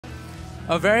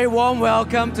A very warm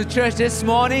welcome to church this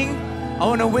morning. I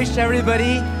want to wish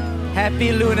everybody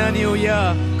Happy Lunar New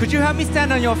Year. Could you help me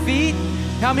stand on your feet?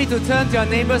 Help me to turn to your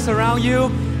neighbors around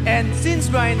you. And since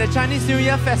we're in the Chinese New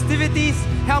Year festivities,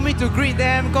 help me to greet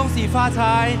them. 恭喜发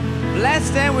财. Bless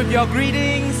them with your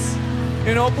greetings.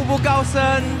 You know, 步步高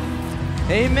升.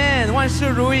 Amen. 万事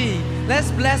如意.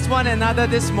 Let's bless one another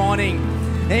this morning.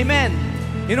 Amen.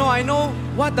 You know, I know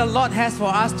what the Lord has for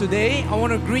us today. I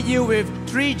want to greet you with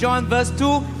 3 John verse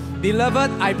 2.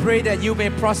 Beloved, I pray that you may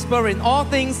prosper in all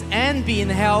things and be in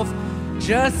health,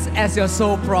 just as your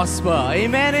soul prosper.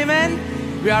 Amen, amen.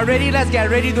 We are ready. Let's get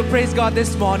ready to praise God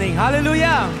this morning.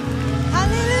 Hallelujah.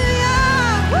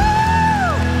 Hallelujah.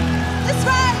 Woo! That's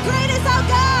right. Great is our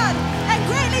God and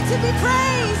greatly to be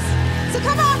praised. So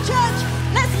come on, church.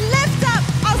 Let's lift up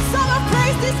our song of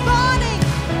praise this morning.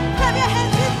 Clap your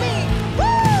hands with me. Woo!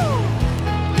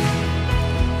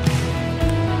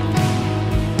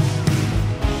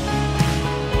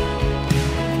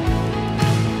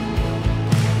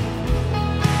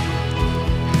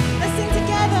 Let's sing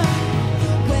together.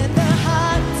 When the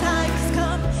hard times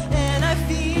come and I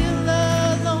feel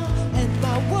alone and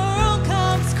my world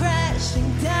comes crashing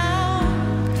down,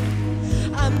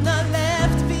 I'm not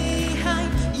left behind.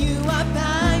 You are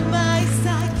by my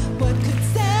side. What could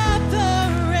separate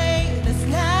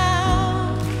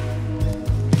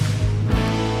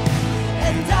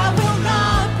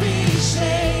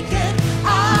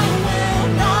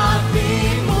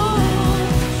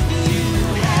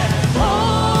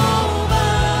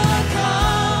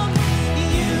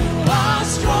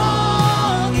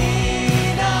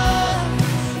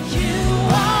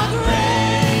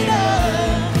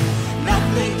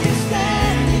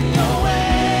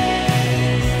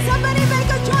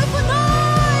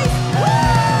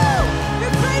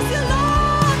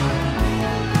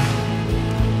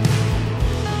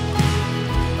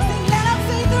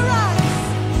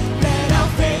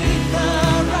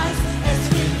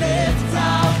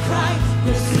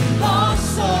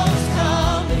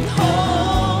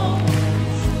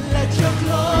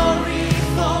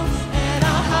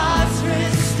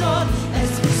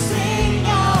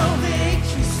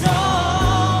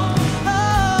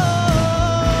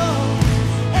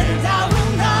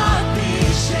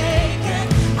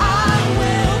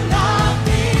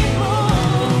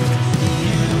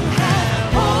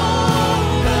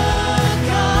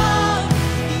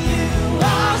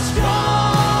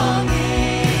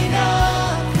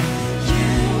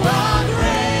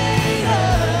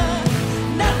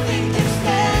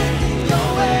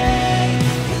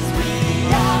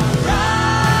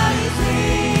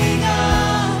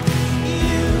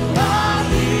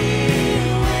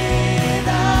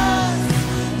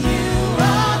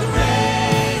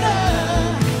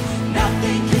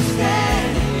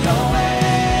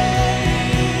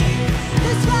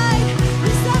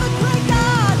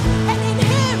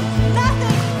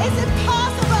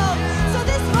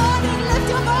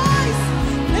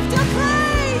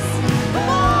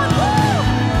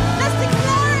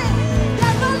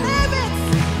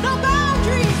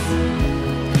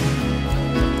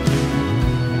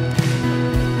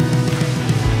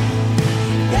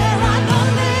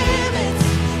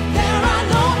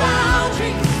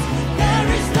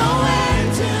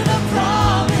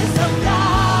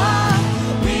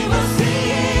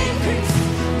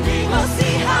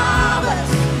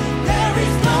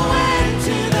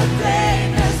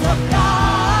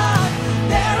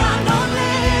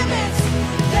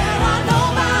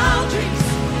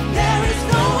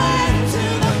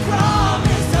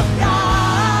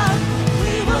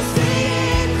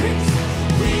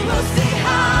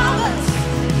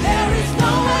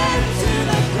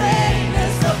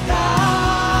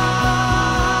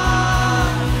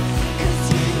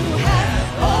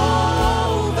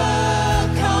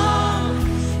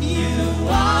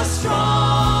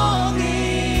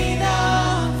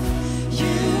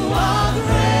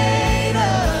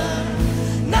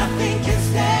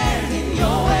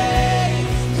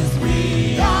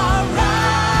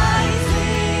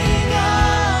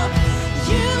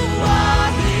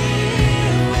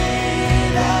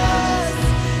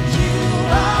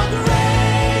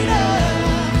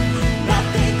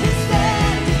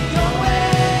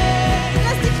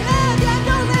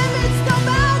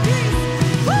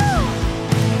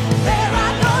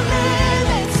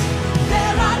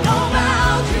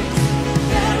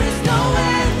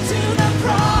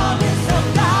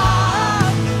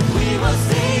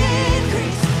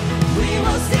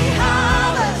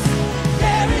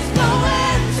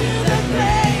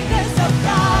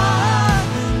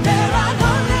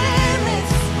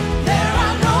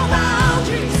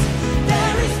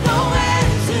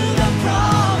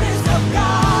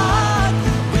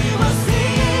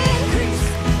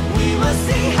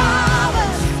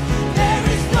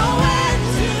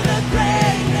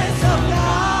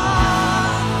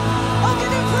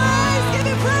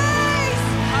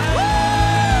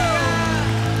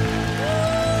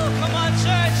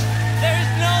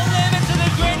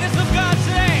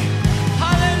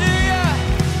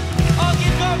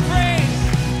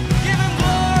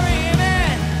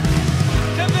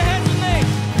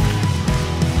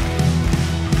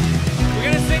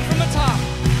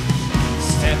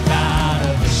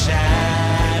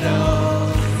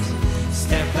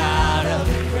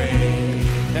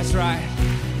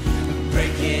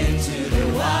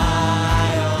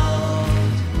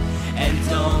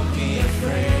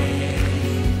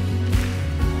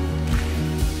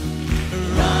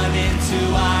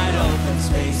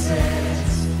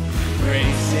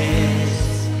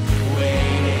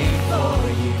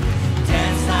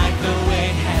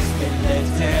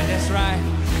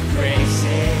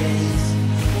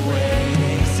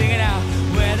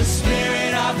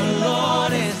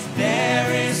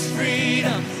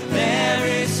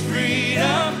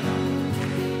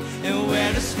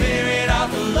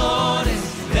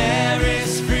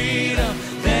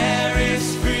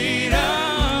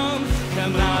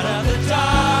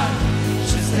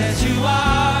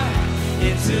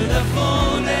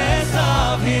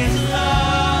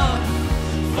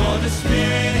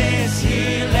Spirit is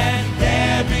here, let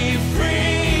there be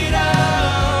freedom.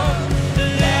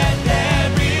 Let there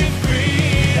be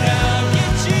freedom.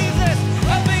 Give Jesus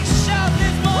a big shout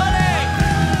this morning.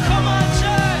 Come on,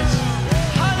 church.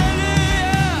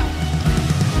 Hallelujah.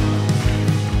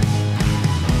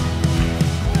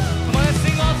 Come on, let's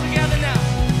sing all together now.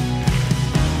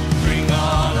 Bring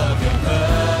all of your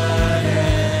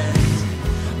burdens.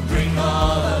 Bring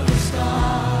all of your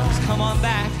scars. Come on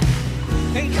back.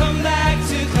 And come back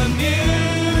to communion.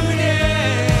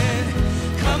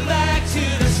 Come back to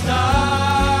the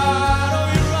start. Oh,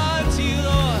 we run to you,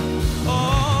 Lord.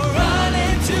 Oh, run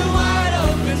into wide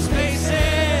open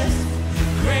spaces.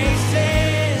 Grace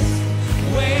is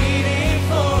waiting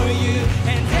for you.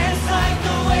 And dance like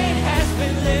the weight has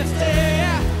been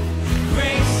lifted.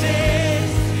 Grace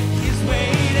is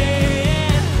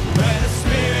waiting. Where the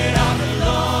Spirit of the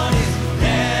Lord is,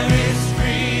 there is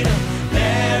freedom.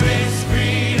 There is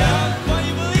freedom. Can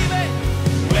you believe it?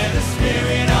 Where the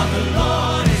Spirit of the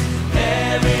Lord is,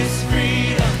 there is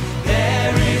freedom.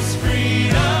 There is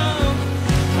freedom.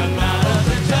 Come out of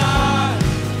the dark,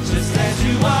 just as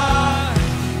you are,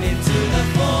 into the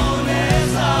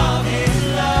fullness of His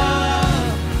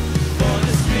love. For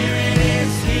the Spirit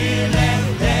is here, let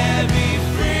there be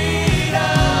freedom.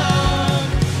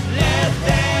 Let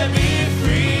there be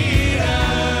freedom.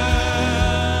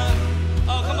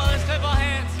 Oh, come on, let's clap our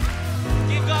hands.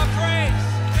 Give God praise.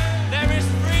 There is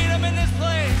freedom in this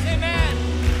place. Amen.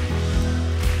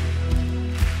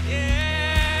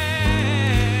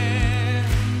 Yeah.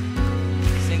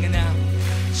 Sing it now.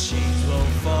 Chains will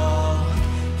fall,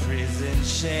 prison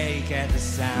shake at the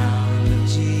sound of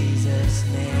Jesus'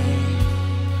 name.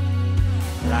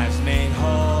 Lives made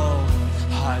whole,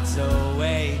 hearts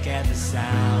awake at the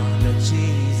sound of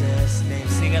Jesus' name.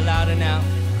 Sing it louder now.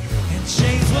 And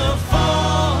chains will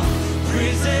fall,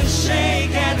 prison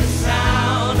shake at the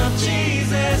sound of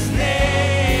Jesus'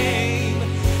 name.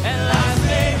 And lives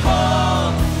made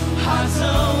whole, hearts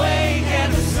awake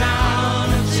at the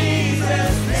sound of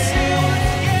Jesus' name.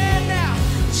 Again now.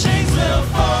 Chains will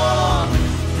fall,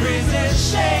 prison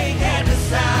shake at the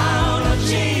sound of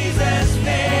Jesus'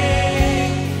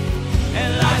 name. And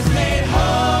lives made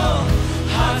whole,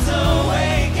 hearts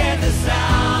awake at the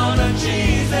sound of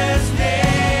Jesus' name.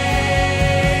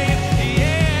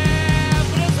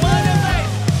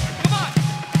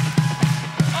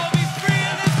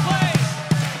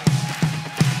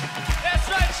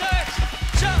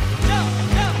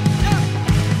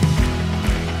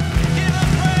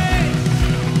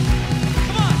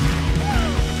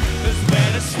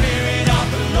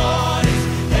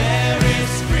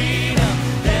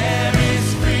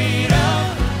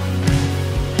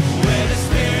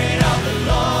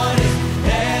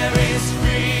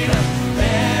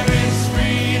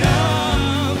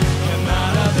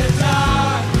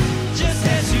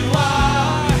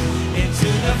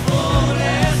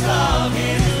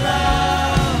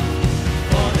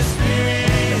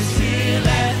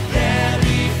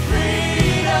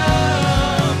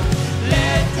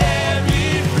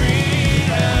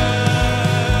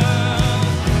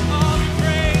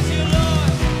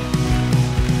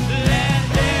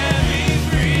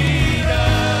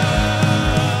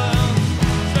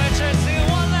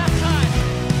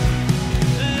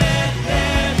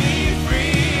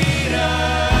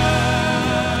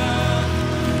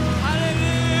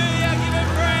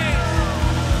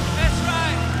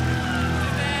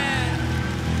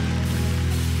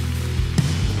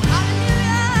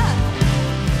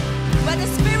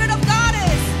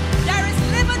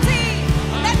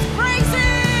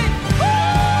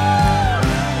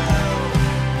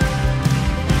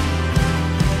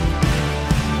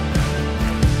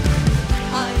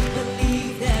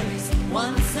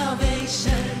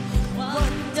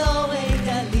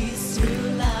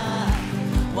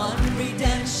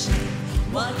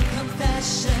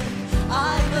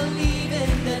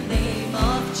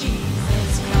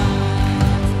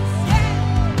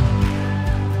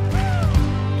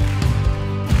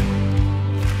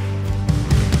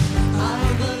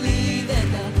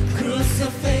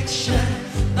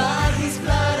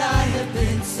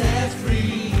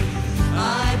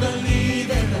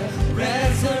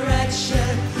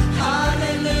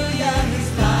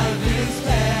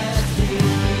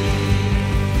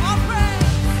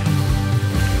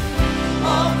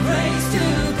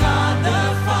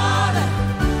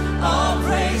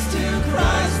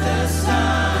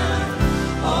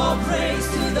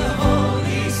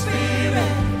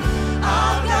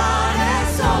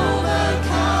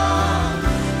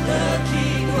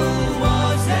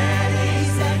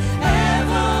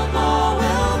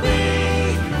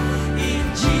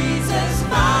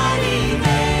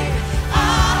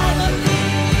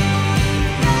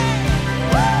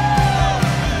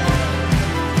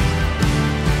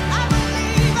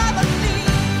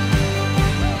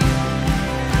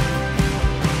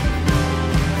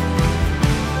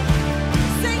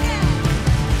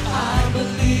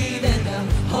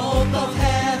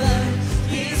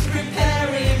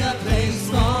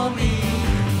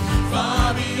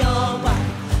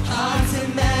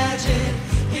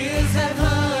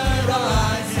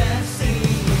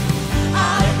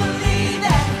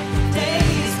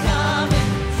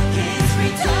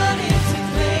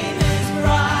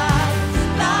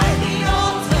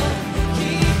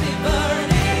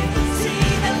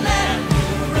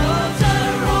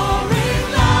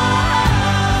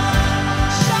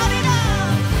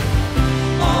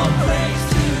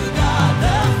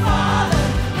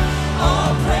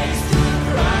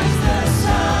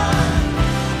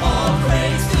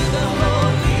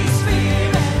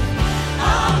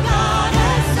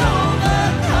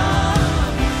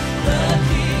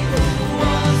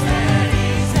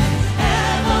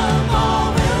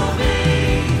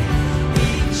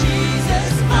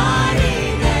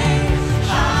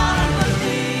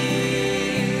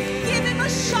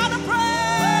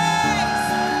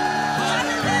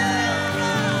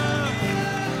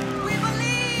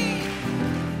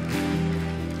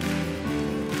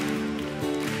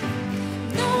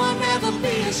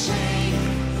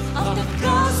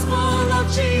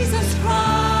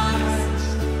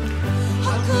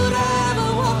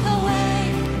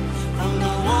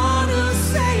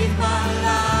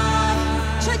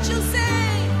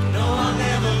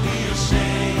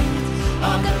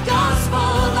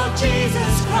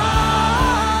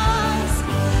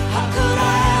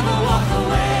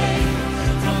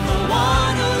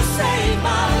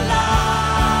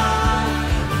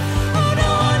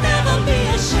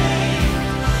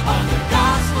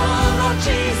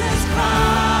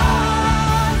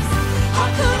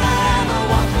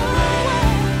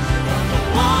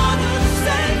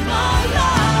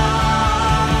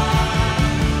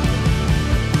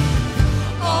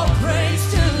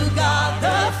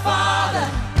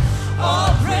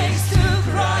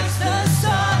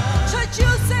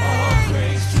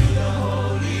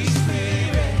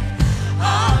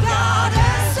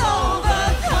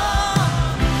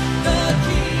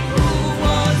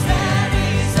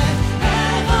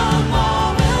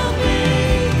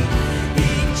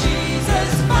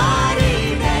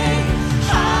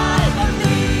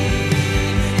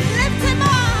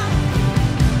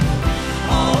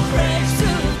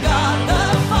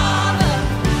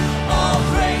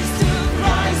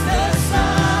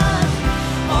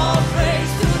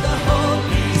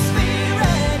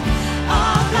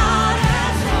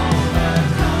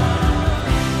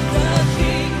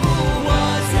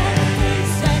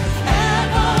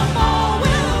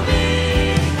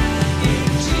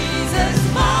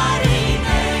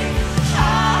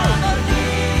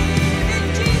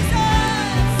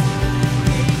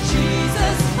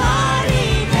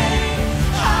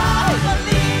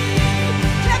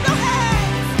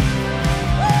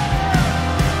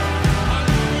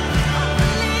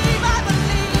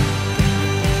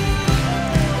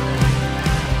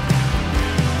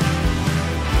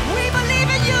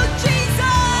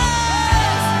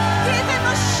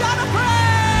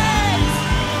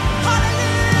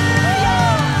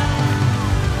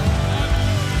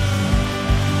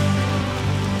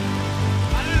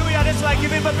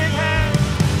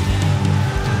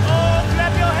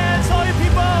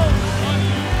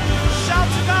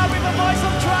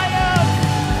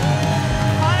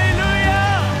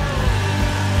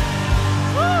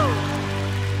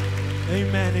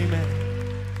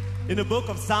 In the book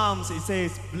of Psalms, it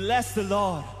says, "Bless the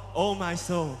Lord, O my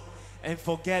soul, and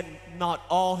forget not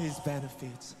all his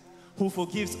benefits, who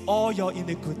forgives all your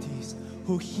iniquities,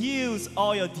 who heals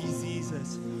all your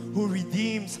diseases, who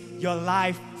redeems your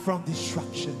life from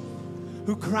destruction,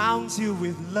 who crowns you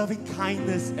with loving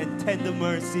kindness and tender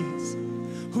mercies,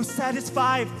 who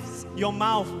satisfies your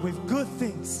mouth with good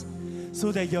things,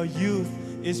 so that your youth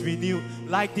is renewed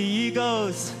like the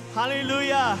eagles."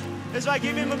 Hallelujah. That's why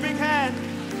give him a big hand.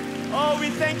 Oh, we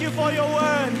thank you for your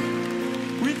word.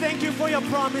 We thank you for your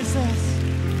promises.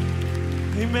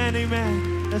 Amen,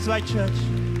 amen. That's right, church.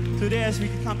 Today as we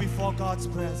come before God's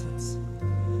presence,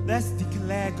 let's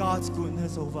declare God's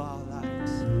goodness over our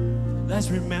lives. Let's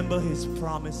remember his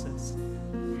promises.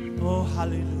 Oh,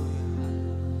 hallelujah.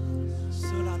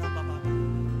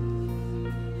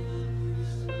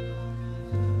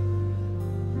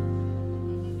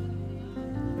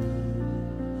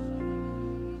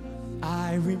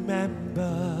 I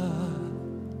remember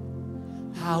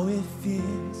how it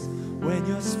feels when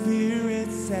your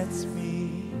spirit sets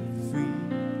me free.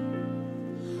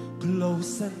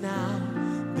 Closer now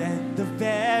than the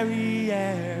very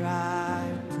air I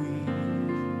breathe.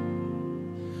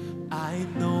 I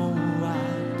know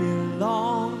I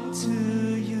belong to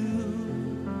you.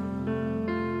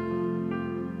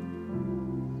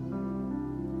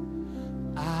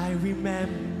 I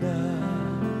remember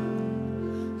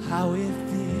how it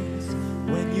feels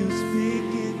when you speak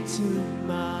into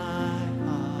my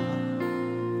heart,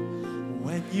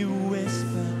 when you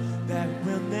whisper that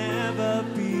we'll never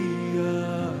be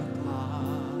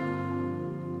apart.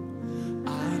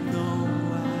 I know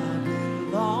I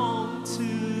belong to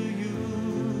you.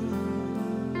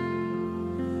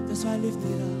 That's why I lift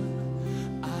it up.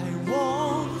 I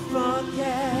won't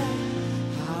forget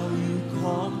how you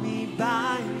call me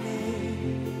by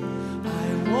name. I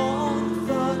won't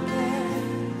forget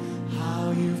how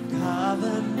you've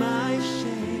covered my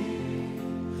shame.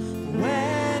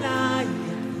 When I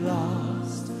am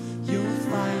lost, you'll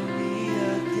find me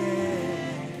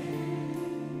again.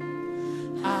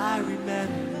 I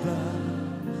remember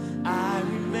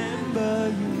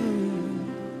you.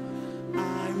 I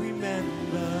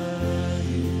remember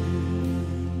you.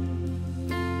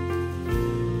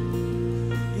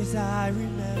 Yes, I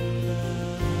remember.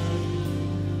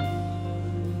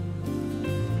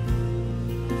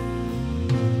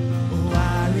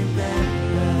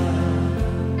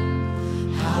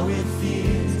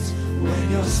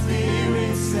 Your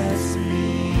spirit sets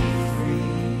me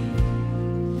free.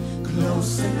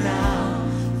 Closer now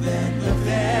than the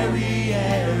very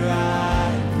air I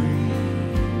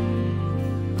breathe.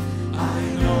 I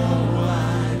know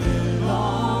I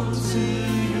belong to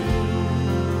you.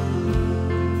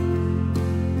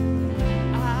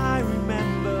 I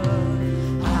remember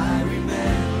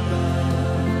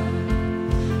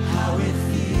how it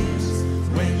feels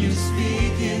when you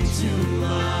speak into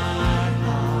my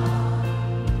heart.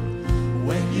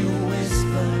 When you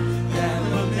whisper that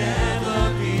we'll never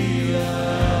be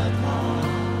apart.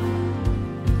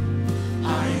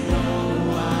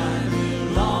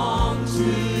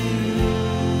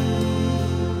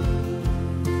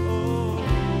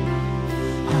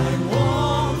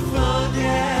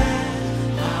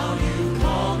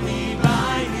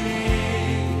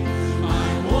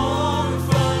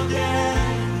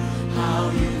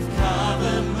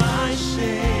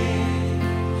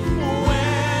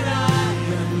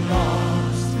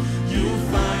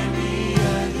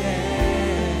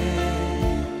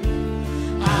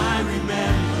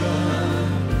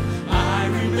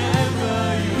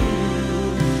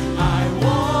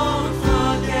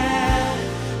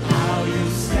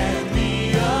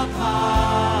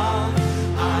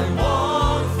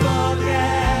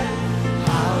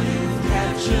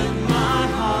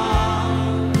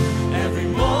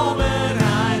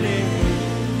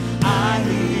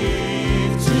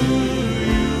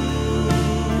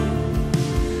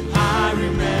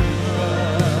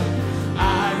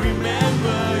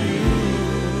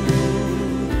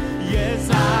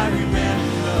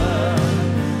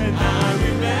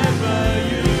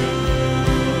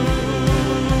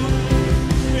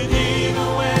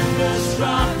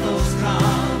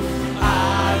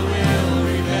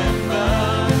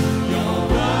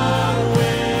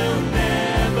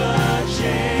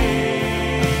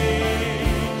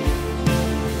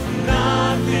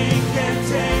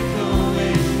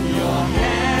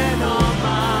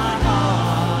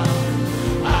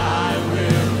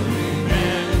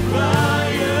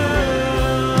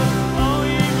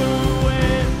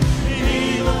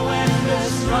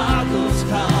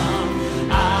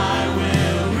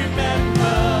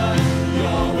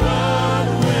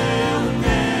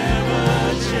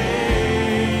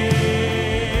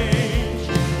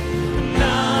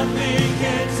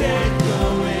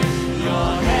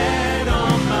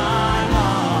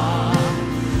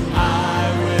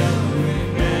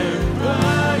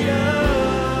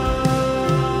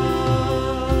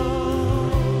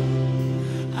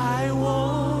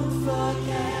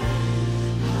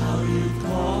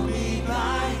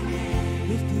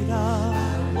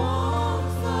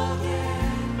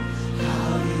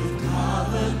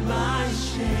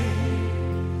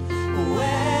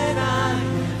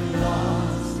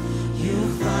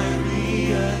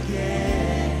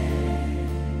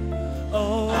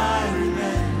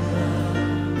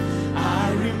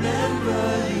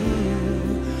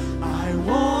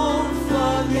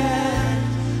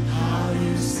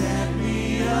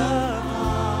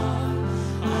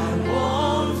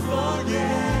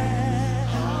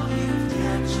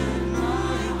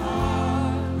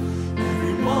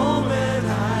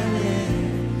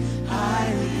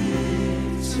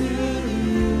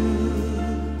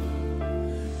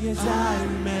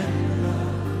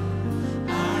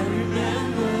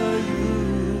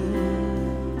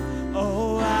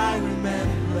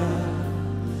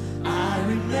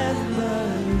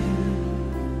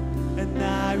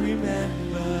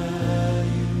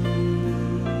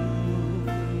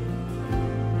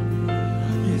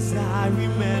 I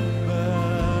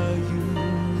remember you.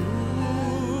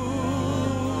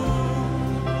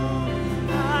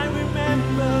 I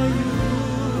remember you.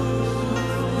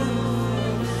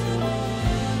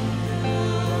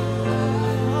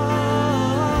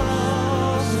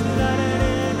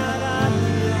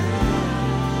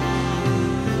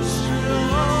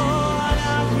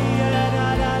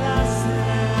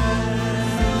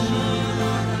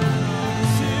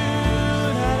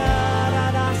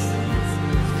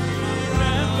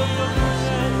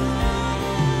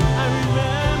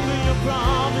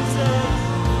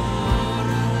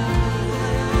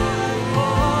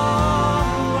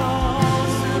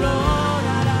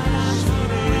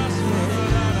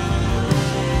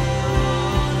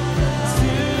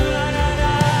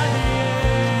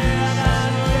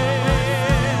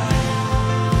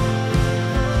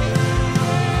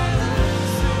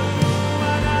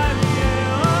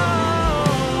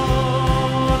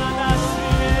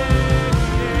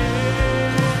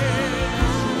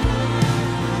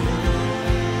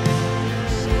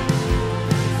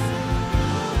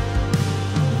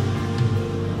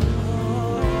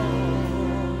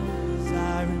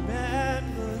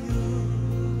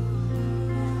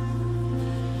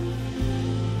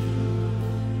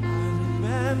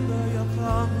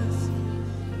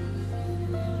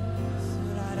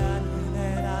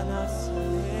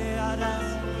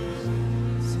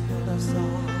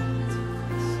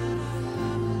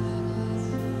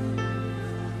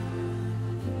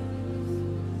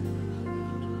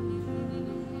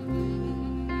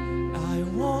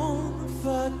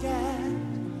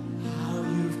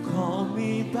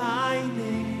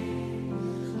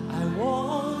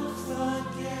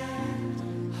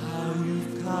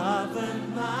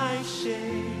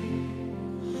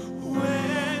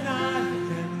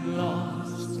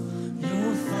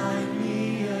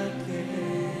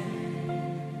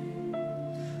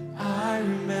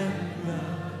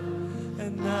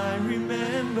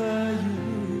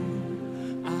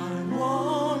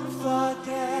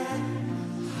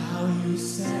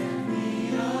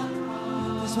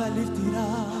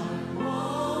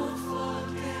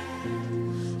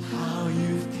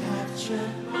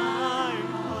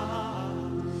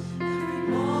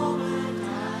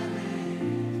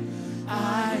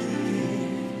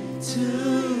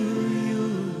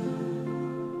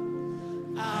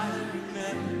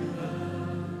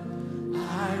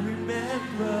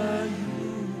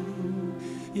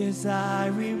 Yes, I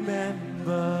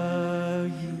remember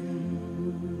you.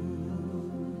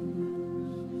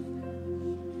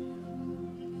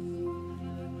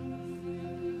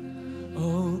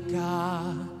 Oh,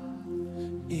 God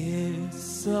is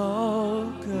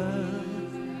so good.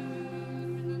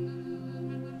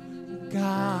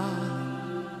 God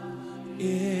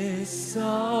is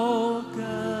so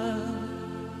good.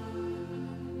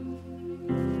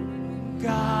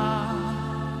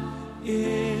 God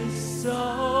is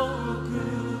so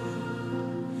good.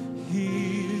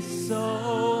 He's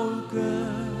so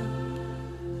good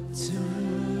to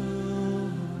me.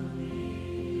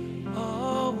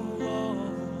 Oh,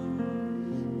 God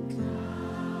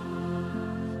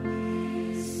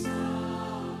is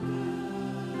so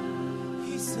good.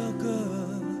 He's so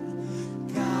good.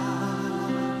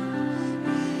 God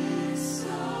is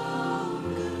so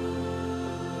good.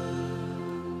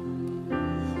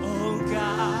 Oh,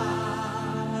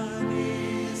 God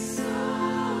is so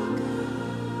good.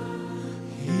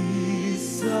 He's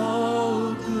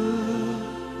so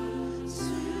good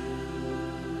to me.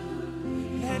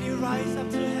 Let you rise up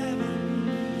to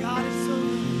heaven. God is so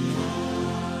good.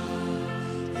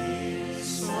 God is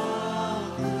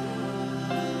so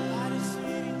good. God is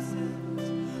sweet and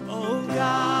sound. Oh,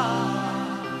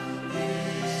 God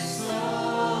is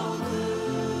so good.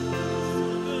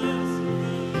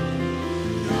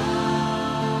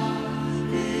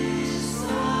 God is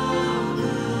so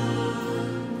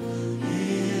good.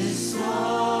 He's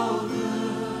so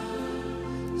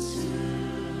good to me.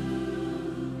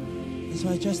 That's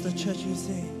why just the church you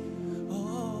sing.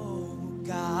 Oh,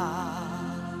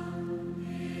 God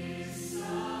is so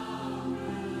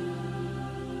good.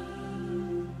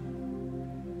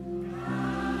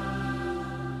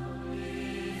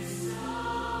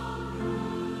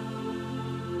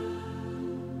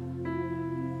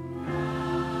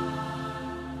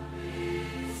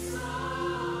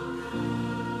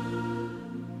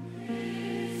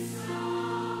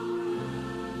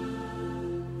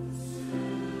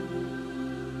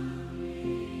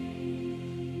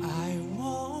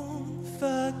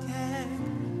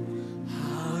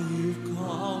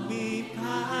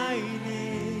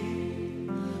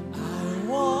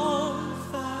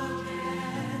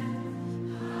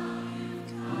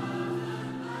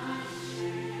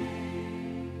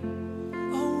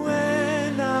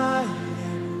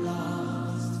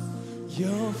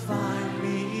 you'll find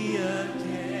me again.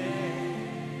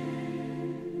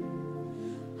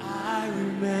 I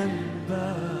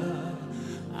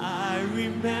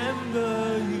remember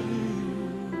you.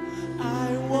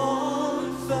 I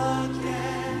won't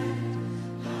forget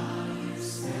how you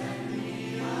set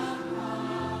me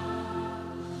apart.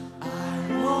 I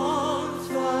won't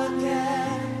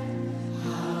forget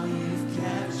how you've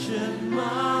captured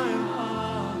my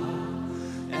heart.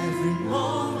 Every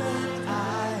moment I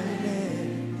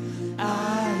live, I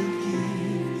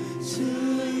give to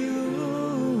you.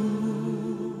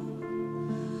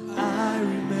 I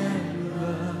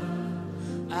remember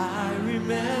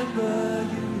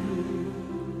you.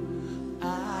 I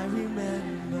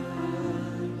remember.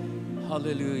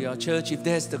 Hallelujah. Church, if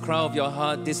there's the cry of your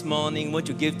heart this morning, won't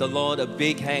you give the Lord a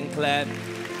big hand clap?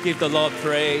 Give the Lord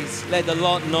praise. Let the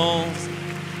Lord know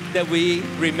that we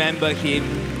remember Him.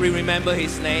 We remember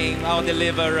His name, our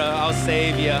deliverer, our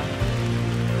Savior.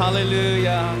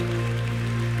 Hallelujah.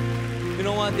 You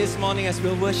know what? This morning as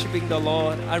we're worshiping the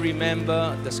Lord, I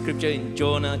remember the scripture in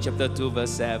Jonah chapter 2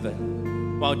 verse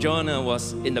 7. While Jonah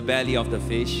was in the belly of the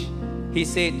fish, he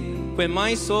said, when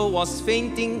my soul was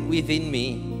fainting within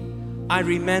me, I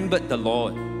remembered the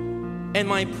Lord, and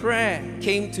my prayer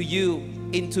came to you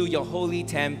into your holy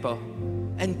temple.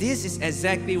 And this is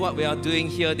exactly what we are doing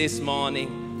here this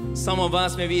morning. Some of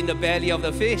us may be in the belly of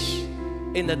the fish,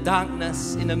 in the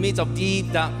darkness, in the midst of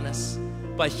deep darkness.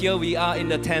 But here we are in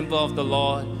the temple of the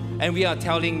Lord, and we are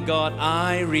telling God,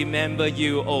 I remember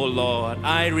you, O Lord.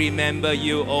 I remember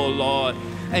you, O Lord.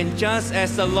 And just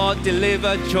as the Lord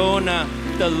delivered Jonah,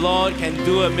 the Lord can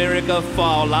do a miracle for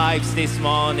our lives this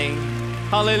morning.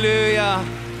 Hallelujah.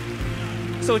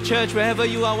 So church, wherever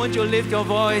you are, won't you lift your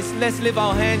voice? Let's lift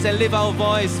our hands and lift our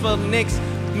voice for the next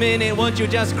minute. Won't you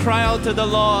just cry out to the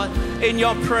Lord in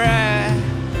your prayer,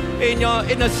 in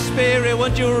the spirit?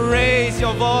 Won't you raise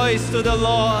your voice to the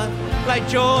Lord? Like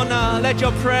Jonah, let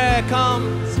your prayer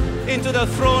come into the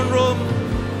throne room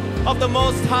of the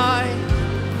Most High.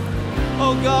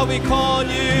 Oh God, we call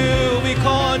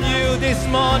you this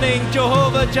morning,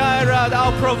 Jehovah Jireh,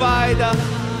 our provider,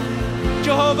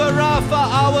 Jehovah Rapha,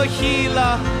 our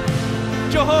healer,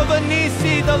 Jehovah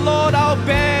Nissi, the Lord, our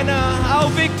banner, our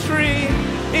victory.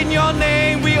 In your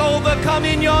name we overcome,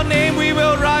 in your name we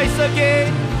will rise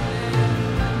again.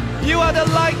 You are the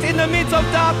light in the midst of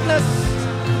darkness.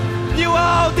 You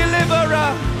are our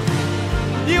deliverer.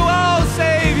 You are our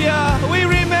Savior. We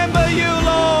remember you,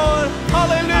 Lord.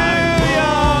 Hallelujah.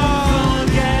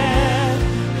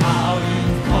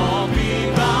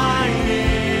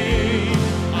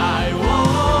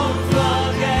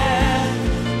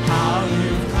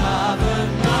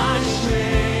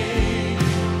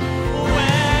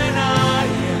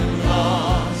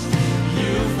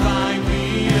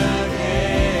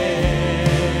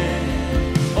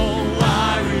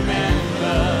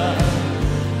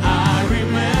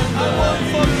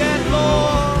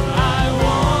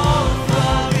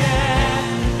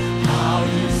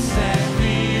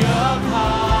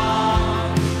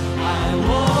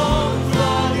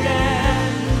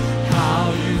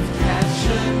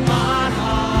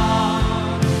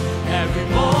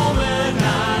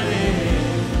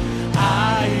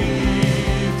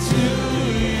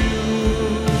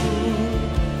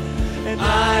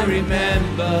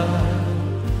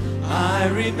 I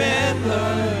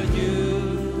remember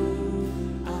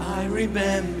you. I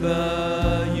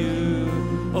remember you.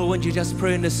 Oh, won't you just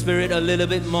pray in the Spirit a little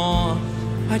bit more?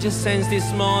 I just sense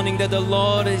this morning that the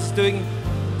Lord is doing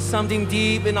something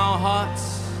deep in our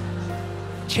hearts.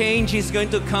 Change is going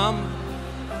to come.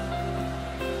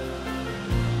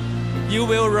 You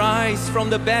will rise from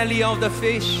the belly of the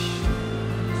fish.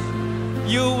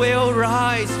 You will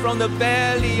rise from the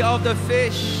belly of the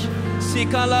fish.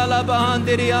 Sikalala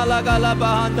bahandiri alagala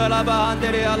bahandala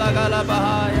bahandiri alagala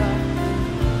bahaya.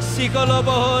 Sikolo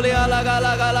boholi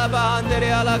alagala gala bahandiri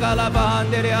alagala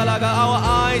bahandiri alaga. Our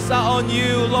eyes are on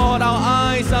you, Lord. Our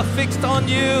eyes are fixed on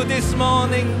you this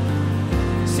morning.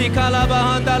 Sikala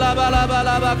bahandala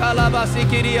balabala bakala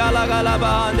basikiri alagala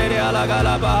bahandiri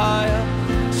alagala bahaya.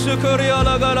 Sukuri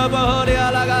alagala bahori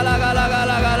alagala gala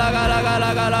gala gala gala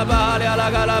gala gala bahari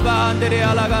alagala bahandiri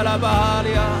alagala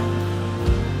bahaya.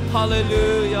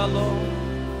 Hallelujah, Lord.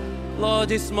 Lord,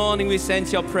 this morning we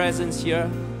sense your presence here.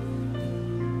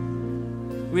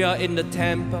 We are in the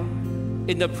temple,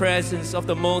 in the presence of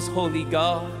the most holy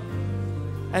God.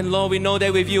 And Lord, we know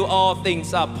that with you all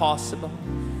things are possible.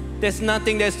 There's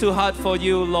nothing that's too hard for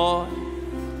you, Lord.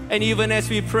 And even as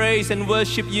we praise and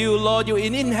worship you, Lord, you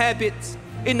inhabit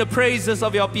in the praises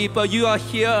of your people. You are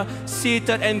here, seated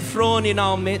and enthroned in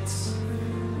our midst.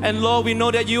 And Lord, we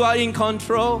know that you are in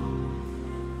control.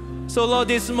 So Lord,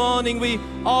 this morning we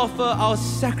offer our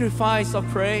sacrifice of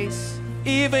praise.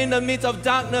 Even in the midst of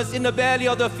darkness, in the belly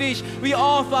of the fish, we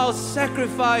offer our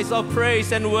sacrifice of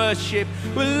praise and worship.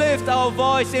 We lift our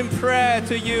voice in prayer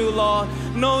to you, Lord,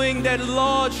 knowing that,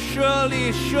 Lord,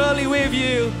 surely, surely with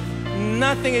you,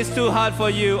 nothing is too hard for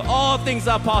you. All things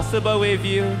are possible with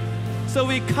you. So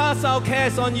we cast our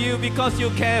cares on you because you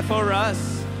care for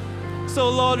us. So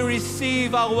Lord,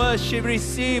 receive our worship,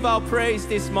 receive our praise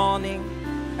this morning.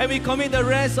 And we commit the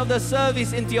rest of the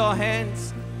service into your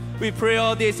hands. We pray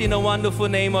all this in the wonderful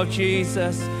name of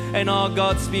Jesus. And all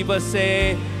God's people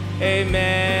say,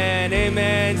 amen,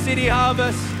 amen. City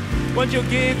Harvest, won't you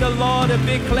give the Lord a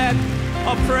big clap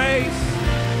of praise?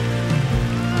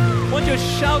 Won't you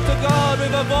shout to God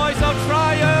with a voice of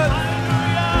triumph?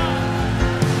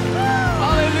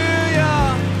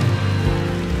 Hallelujah!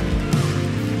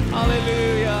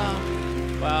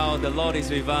 Hallelujah! Wow, the Lord is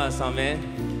with us,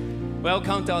 amen.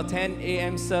 Welcome to our 10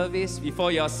 a.m. service.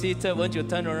 Before you're seated, won't you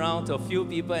turn around to a few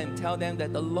people and tell them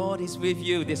that the Lord is with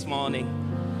you this morning.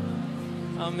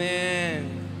 Amen.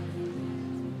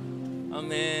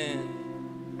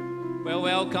 Amen. Well,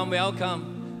 welcome,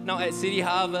 welcome. Now at City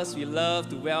Harvest, we love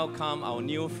to welcome our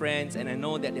new friends, and I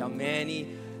know that there are many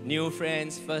new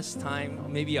friends, first time, or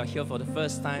maybe you're here for the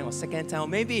first time or second time, or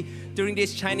maybe during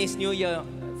this Chinese New Year,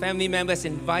 family members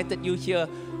invited you here.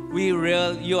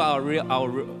 You are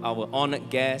our honored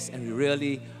guests, and we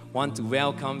really want to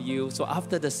welcome you. So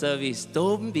after the service,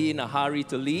 don't be in a hurry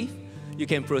to leave. You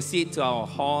can proceed to our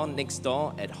hall next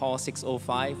door at Hall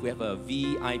 605. We have a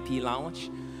VIP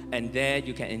lounge, and there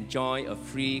you can enjoy a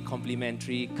free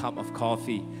complimentary cup of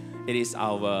coffee. It is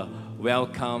our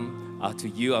welcome to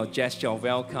you, our gesture of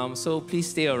welcome. So please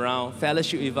stay around,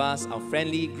 fellowship with us. Our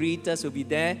friendly greeters will be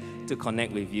there to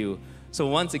connect with you. So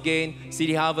once again,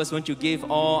 City Harvest, won't you give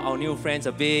all our new friends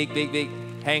a big, big, big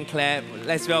hand clap.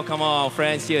 Let's welcome all our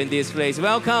friends here in this place.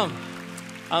 Welcome.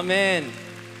 Amen.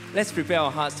 Let's prepare our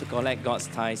hearts to collect God's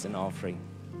tithes and offering.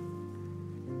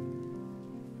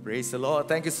 Praise the Lord.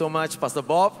 Thank you so much, Pastor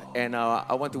Bob. And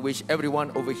I want to wish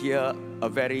everyone over here a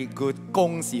very good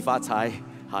Kong Hee Fa Cai.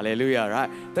 Hallelujah, right?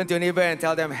 Turn to your neighbor and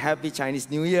tell them Happy Chinese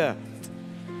New Year.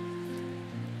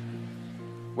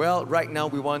 Well, right now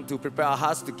we want to prepare our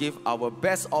hearts to give our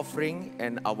best offering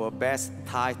and our best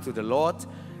tithe to the Lord.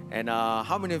 And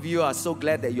how many of you are so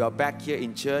glad that you are back here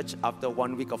in church after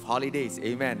 1 week of holidays?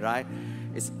 Amen, right?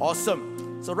 It's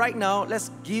awesome. So right now, let's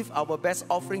give our best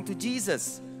offering to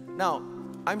Jesus. Now,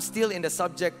 I'm still in the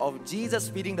subject of Jesus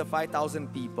feeding the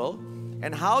 5,000 people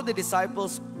and how the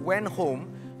disciples went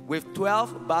home with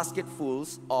 12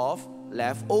 basketfuls of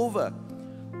leftover.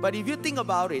 But if you think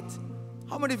about it,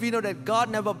 how many of you know that God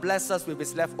never blessed us with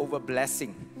His leftover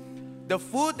blessing? The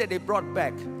food that they brought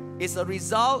back is a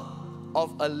result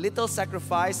of a little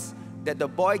sacrifice that the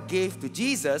boy gave to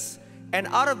Jesus, and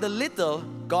out of the little,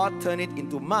 God turned it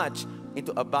into much,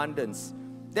 into abundance.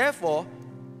 Therefore,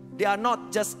 they are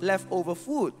not just leftover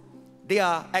food. They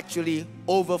are actually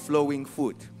overflowing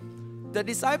food. The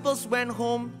disciples went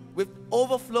home with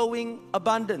overflowing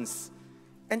abundance.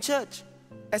 And church,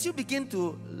 as you begin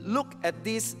to look at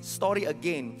this story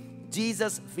again,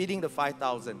 Jesus feeding the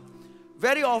 5,000,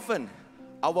 very often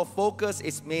our focus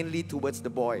is mainly towards the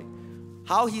boy,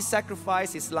 how he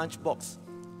sacrificed his lunchbox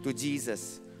to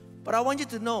Jesus. But I want you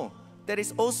to know there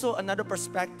is also another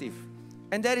perspective,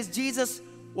 and that is Jesus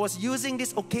was using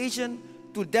this occasion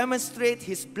to demonstrate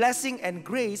His blessing and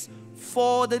grace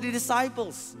for the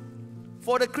disciples,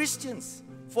 for the Christians,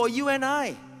 for you and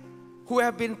I, who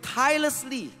have been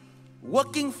tirelessly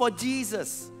working for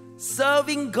Jesus,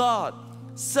 serving God,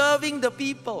 serving the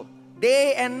people,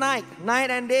 day and night,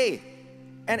 night and day.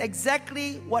 And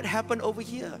exactly what happened over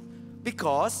here.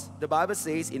 Because the Bible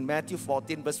says in Matthew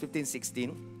 14, verse 15,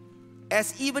 16,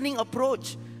 as evening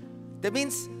approached, that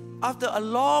means after a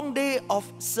long day of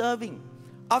serving,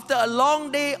 after a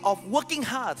long day of working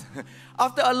hard,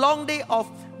 after a long day of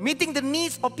meeting the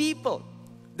needs of people,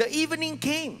 the evening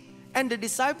came and the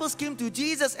disciples came to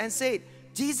Jesus and said,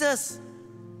 Jesus,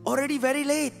 already very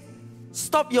late.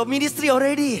 Stop your ministry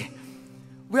already.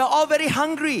 We are all very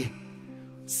hungry.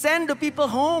 Send the people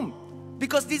home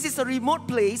because this is a remote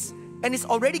place and it's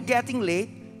already getting late.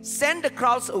 Send the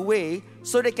crowds away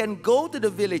so they can go to the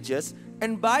villages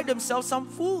and buy themselves some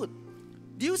food.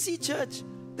 Do you see, church?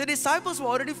 The disciples were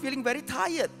already feeling very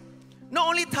tired. Not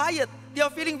only tired, they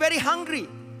are feeling very hungry.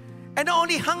 And not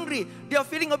only hungry, they are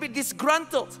feeling a bit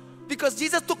disgruntled because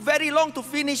Jesus took very long to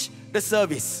finish the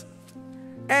service.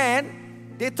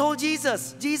 And they told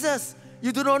Jesus, Jesus,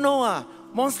 you do not know,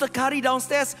 Monster Curry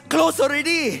downstairs closed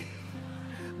already.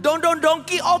 Don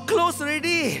Donkey all closed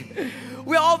already.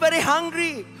 We are all very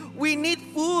hungry. We need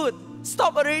food.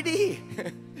 Stop already.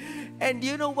 And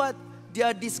you know what?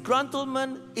 Their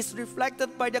disgruntlement is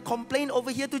reflected by their complaint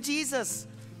over here to Jesus.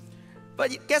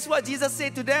 But guess what Jesus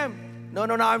said to them? No,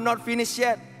 I'm not finished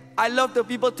yet. I love the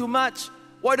people too much.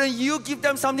 Why don't you give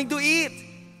them something to eat?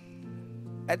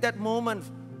 At that moment,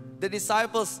 the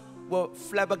disciples were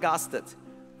flabbergasted,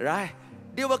 right?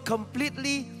 They were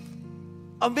completely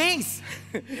amazed.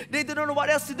 They didn't know what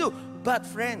else to do. But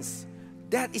friends,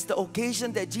 that is the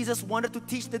occasion that Jesus wanted to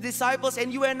teach the disciples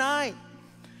and you and I.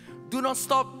 Do not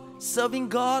stop serving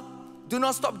God. Do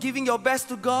not stop giving your best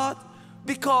to God,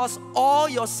 because all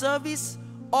your service,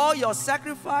 all your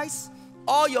sacrifice,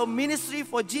 all your ministry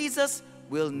for Jesus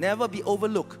will never be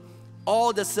overlooked.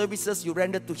 All the services you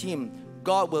render to Him,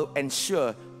 God will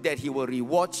ensure that He will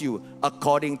reward you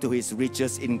according to His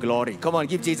riches in glory. Come on,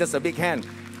 give Jesus a big hand.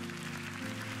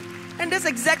 And that's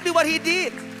exactly what He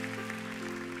did.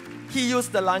 He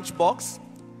used the lunchbox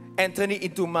and turned it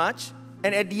into much.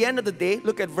 And at the end of the day,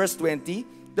 look at verse 20.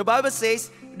 The Bible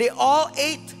says, they all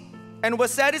ate and were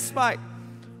satisfied.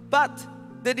 But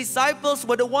the disciples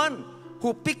were the one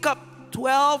who picked up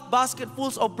 12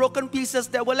 basketfuls of broken pieces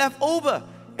that were left over.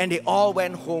 And they all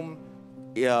went home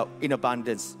in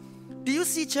abundance. Do you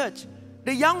see, church?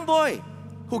 The young boy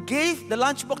who gave the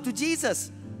lunchbox to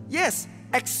Jesus, yes,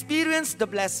 experienced the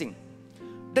blessing.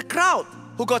 The crowd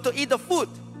who got to eat the food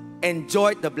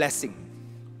enjoyed the blessing.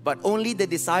 But only the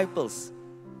disciples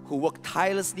who worked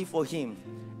tirelessly for Him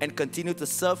and continued to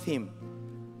serve Him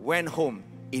went home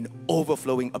in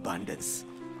overflowing abundance.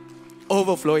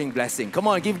 Overflowing blessing. Come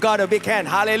on, give God a big hand.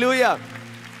 Hallelujah.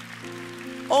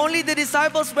 Only the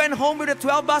disciples went home with a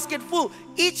 12 basketful.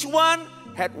 Each one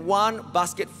had one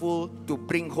basketful to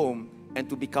bring home and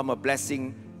to become a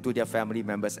blessing to their family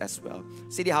members as well.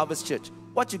 City Harvest Church,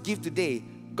 what you give today,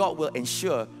 God will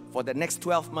ensure for the next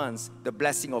 12 months, the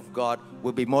blessing of God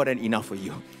will be more than enough for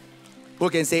you. Who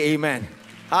can say amen?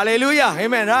 Hallelujah.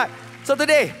 Amen, right? So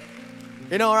today,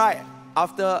 right,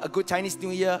 after a good Chinese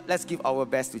New Year, let's give our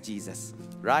best to Jesus,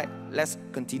 right? Let's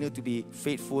continue to be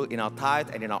faithful in our tithe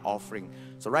and in our offering.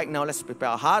 So right now, let's prepare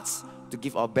our hearts to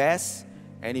give our best.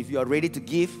 And if you are ready to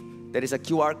give, there is a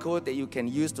QR code that you can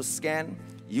use to scan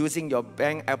using your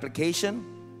bank application.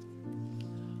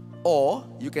 Or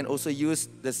you can also use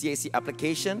the CAC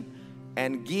application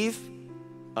and give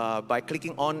by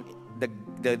clicking on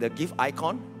the give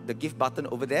icon, the give button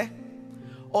over there.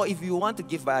 Or if you want to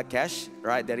give via cash,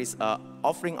 right, there is an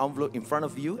offering envelope in front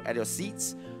of you at your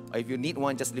seats. Or if you need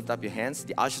one, just lift up your hands.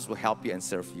 The ushers will help you and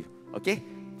serve you. Okay?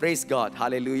 Praise God.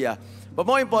 Hallelujah. But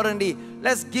more importantly,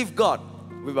 let's give God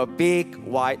with a big,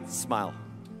 wide smile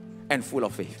and full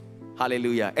of faith.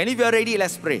 Hallelujah. And if you're ready,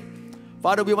 let's pray.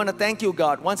 Father, we want to thank you,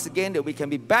 God, once again that we can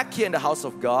be back here in the house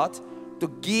of God to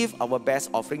give our best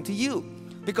offering to you.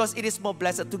 Because it is more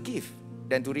blessed to give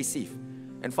than to receive.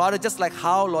 And Father, just like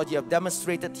how, Lord, you have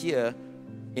demonstrated here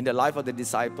in the life of the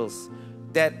disciples,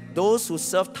 that those who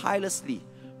serve tirelessly,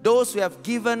 those who have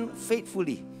given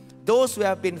faithfully, those who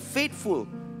have been faithful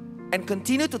and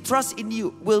continue to trust in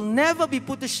you will never be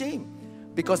put to shame,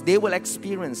 because they will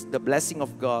experience the blessing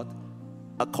of God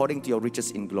according to your riches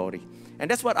in glory. And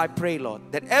that's what I pray, Lord,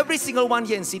 that every single one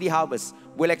here in City Harvest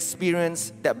will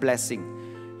experience that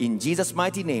blessing. In Jesus'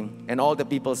 mighty name, and all the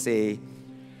people say,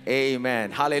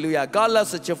 amen. Hallelujah. God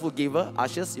loves a cheerful giver.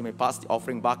 Ushers, you may pass the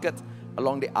offering bucket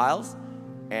along the aisles,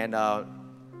 and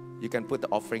you can put the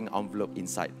offering envelope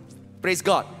inside. Praise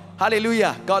God.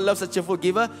 Hallelujah. God loves a cheerful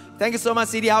giver. Thank you so much,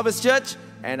 City Harvest Church.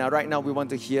 And right now we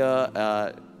want to hear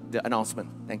the announcement.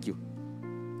 Thank you.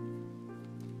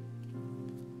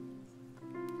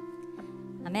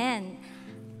 Amen.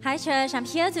 Hi church, I'm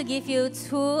here to give you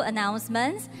two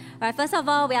announcements. Right, first of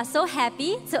all, we are so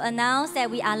happy to announce that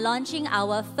we are launching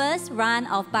our first run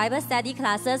of Bible study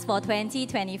classes for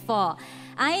 2024.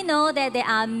 I know that there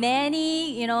are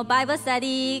many, Bible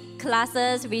study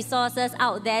classes, resources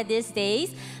out there these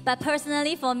days. But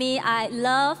personally, for me, I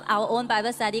love our own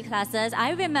Bible study classes.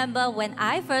 I remember when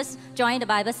I first joined the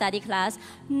Bible study class,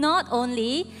 not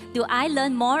only do I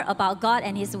learn more about God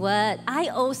and His Word, I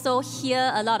also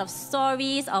hear a lot of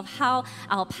stories of how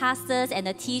our pastors and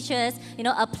the teachers,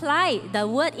 apply the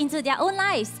Word into their own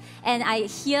lives. And I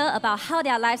hear about how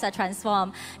their lives are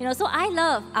transformed. So I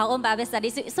love our own Bible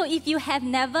studies. So if you have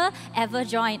never ever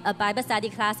joined a Bible study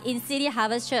class in City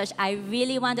Harvest Church, I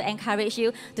really want to encourage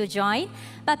you to join.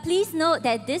 But please note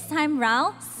that this time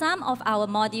round, some of our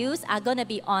modules are going to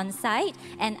be on-site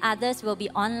and others will be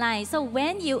online. So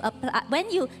when you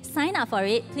sign up for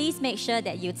it, please make sure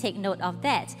that you take note of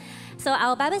that. So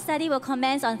our Bible study will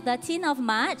commence on 13th of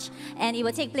March, and it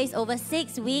will take place over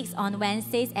 6 weeks on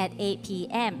Wednesdays at 8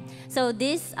 p.m. So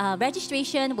this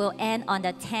registration will end on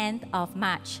the 10th of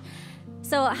March.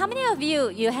 So how many of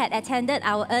you had attended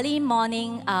our early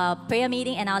morning prayer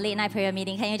meeting and our late night prayer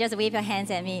meeting? Can you just wave your hands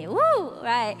at me? Woo!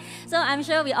 Right. So I'm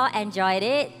sure we all enjoyed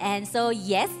it. And so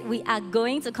yes, we are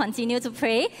going to continue to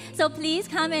pray. So please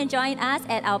come and join us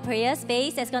at our prayer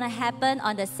space. That's going to happen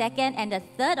on the 2nd and the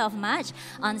 3rd of March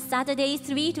on Saturdays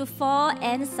 3 to 4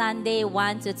 and Sunday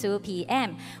 1 to 2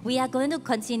 p.m. We are going to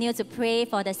continue to pray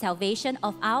for the salvation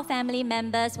of our family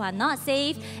members who are not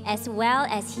saved, as well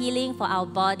as healing for our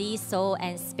body, soul,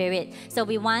 and spirit. So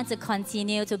we want to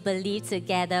continue to believe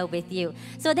together with you.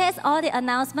 So that's all the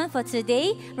announcement for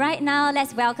today. Right now,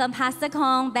 let's welcome Pastor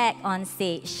Kong back on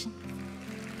stage.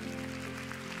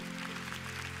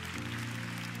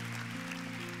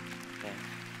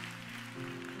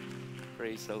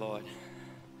 Praise the Lord.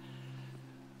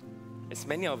 As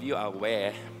many of you are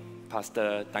aware,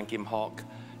 Pastor Tan Kim Hock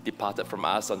departed from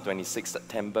us on 26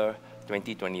 September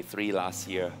 2023 last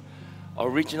year.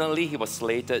 Originally, he was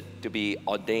slated to be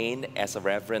ordained as a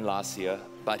reverend last year,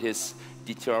 but his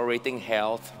deteriorating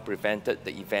health prevented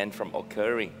the event from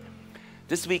occurring.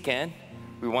 This weekend,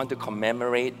 we want to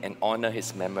commemorate and honor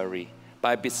his memory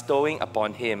by bestowing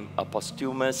upon him a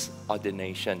posthumous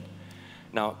ordination.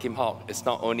 Now, Kim Hock is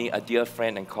not only a dear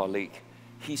friend and colleague,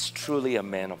 he's truly a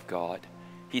man of God.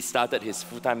 He started his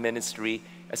full-time ministry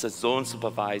as a zone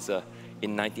supervisor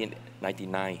in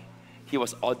 1999. He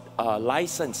was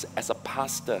licensed as a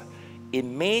pastor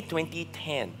in May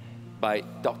 2010 by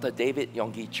Dr. David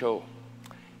Yonggi Cho.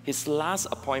 His last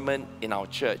appointment in our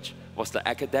church was the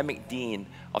academic dean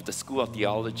of the School of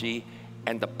Theology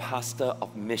and the pastor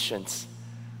of missions.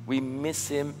 We miss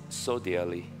him so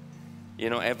dearly.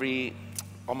 You know,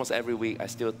 almost every week I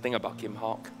still think about Kim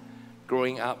Hock.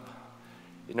 Growing up,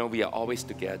 you know, we are always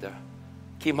together.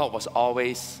 Kim Hock was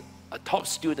always a top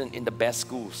student in the best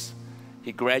schools.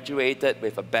 He graduated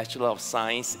with a Bachelor of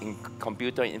Science in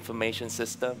Computer and Information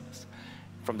Systems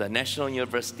from the National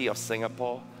University of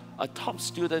Singapore, a top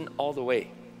student all the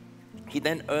way. He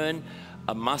then earned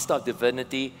a Master of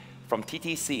Divinity from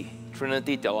TTC,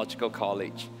 Trinity Theological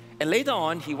College. And later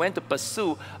on, he went to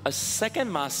pursue a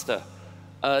second master,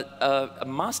 a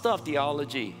Master of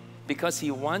Theology, because he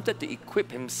wanted to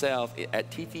equip himself at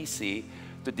TTC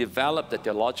to develop the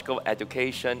theological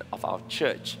education of our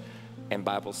church and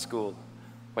Bible school.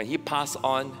 When he passed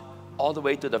on all the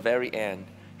way to the very end,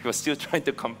 he was still trying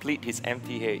to complete his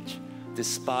MTH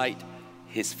despite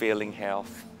his failing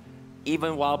health.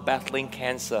 Even while battling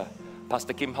cancer,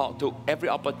 Pastor Kim Hock took every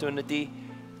opportunity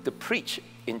to preach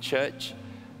in church,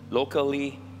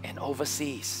 locally and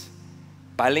overseas.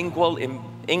 Bilingual in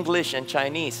English and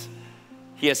Chinese,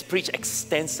 he has preached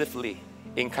extensively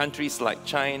in countries like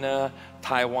China,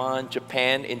 Taiwan,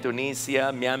 Japan,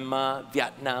 Indonesia, Myanmar,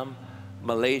 Vietnam,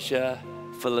 Malaysia,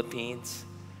 Philippines.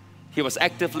 He was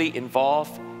actively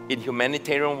involved in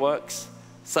humanitarian works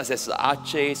such as the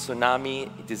Aceh tsunami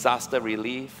disaster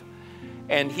relief,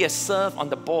 and he has served on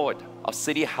the board of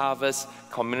City Harvest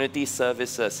Community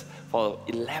Services for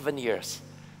 11 years.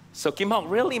 So Kim Hock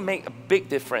really made a big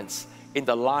difference in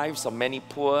the lives of many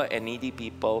poor and needy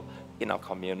people in our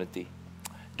community.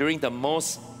 During the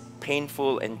most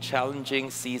painful and challenging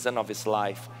season of his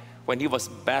life, when he was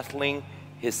battling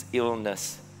his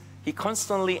illness, he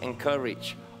constantly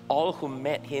encouraged all who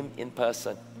met him in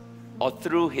person or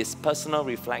through his personal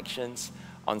reflections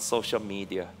on social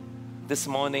media. This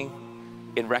morning,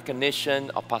 in recognition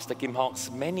of Pastor Kim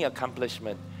Hock's many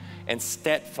accomplishments and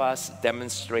steadfast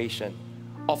demonstration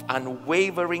of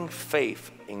unwavering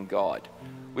faith in God,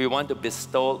 we want to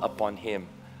bestow upon him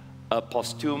a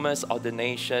posthumous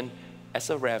ordination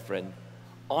as a reverend,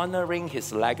 honoring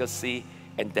his legacy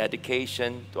and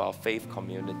dedication to our faith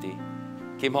community.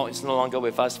 Kim Hock is no longer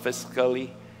with us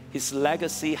physically. His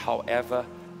legacy, however,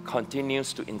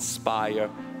 continues to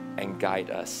inspire and guide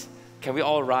us. Can we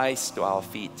all rise to our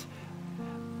feet?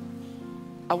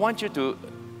 I want you to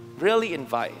really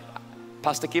invite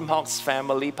Pastor Kim Hock's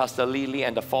family, Pastor Lily,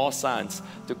 and the 4 sons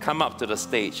to come up to the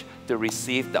stage to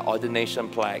receive the ordination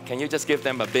plaque. Can you just give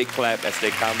them a big clap as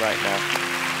they come right now?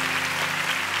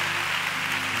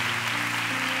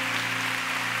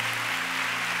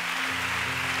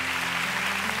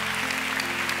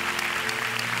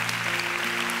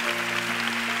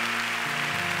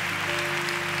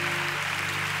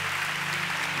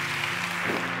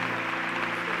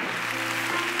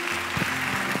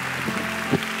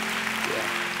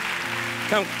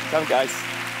 Come guys.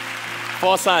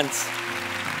 4 sons.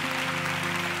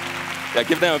 Yeah,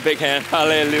 give them a big hand.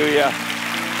 Hallelujah.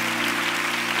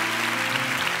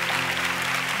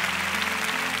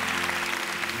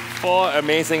 4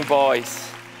 amazing boys.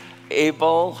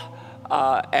 Abel,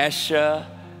 Asher,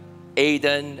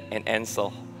 Aiden, and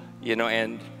Ansel. You know,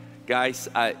 and guys,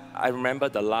 I remember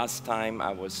the last time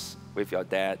I was with your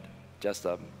dad,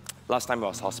 last time I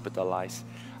was hospitalized.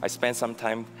 I spent some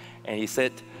time, and he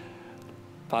said,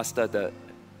 Pastor, the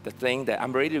thing that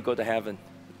I'm ready to go to heaven,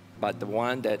 but the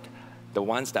ones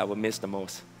that I will miss the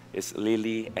most is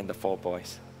Lily and the 4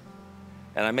 boys.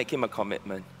 And I make him a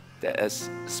commitment that as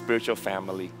spiritual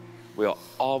family, we'll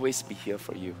always be here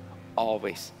for you.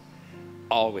 Always.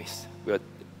 Always.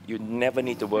 You never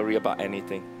need to worry about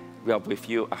anything. We are with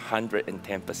you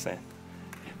 110%.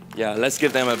 Yeah, let's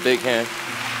give them a big hand.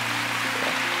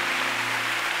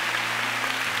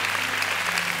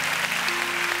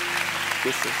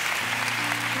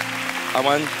 I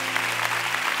want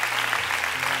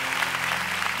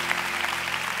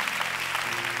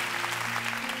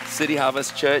City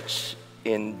Harvest Church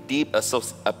in deep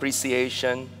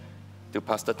appreciation to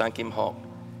Pastor Kim Hock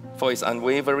for his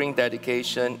unwavering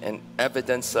dedication and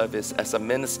evident service as a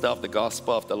minister of the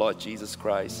gospel of the Lord Jesus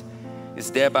Christ, is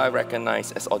thereby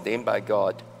recognized as ordained by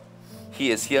God.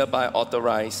 He is hereby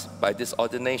authorized by this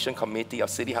Ordination Committee of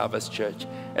City Harvest Church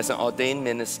as an ordained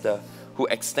minister who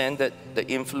extended the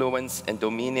influence and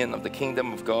dominion of the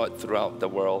kingdom of God throughout the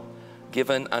world,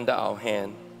 given under our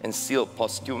hand and sealed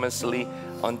posthumously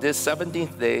on this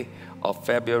 17th day of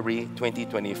February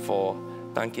 2024.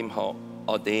 Kim Hock,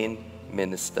 ordained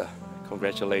minister.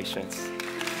 Congratulations.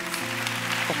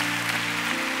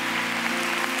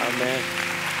 Amen.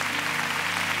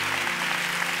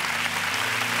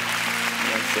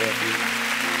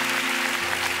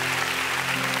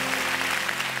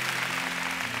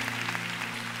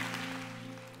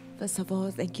 First of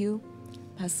all, thank you,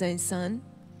 Pastor and Son,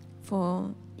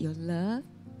 for your love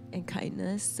and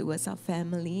kindness towards our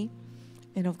family,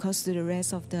 and of course to the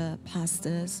rest of the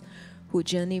pastors who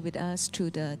journey with us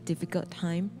through the difficult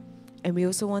time. And we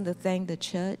also want to thank the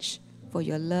church for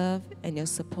your love and your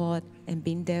support and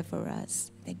being there for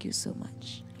us. Thank you so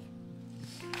much.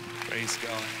 Praise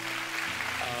God.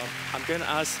 I'm going to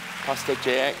ask Pastor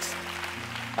JX,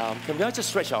 can we all just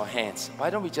stretch our hands? Why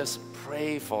don't we just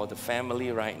pray for the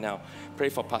family right now? Pray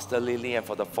for Pastor Lily and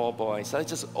for the 4 boys. Let's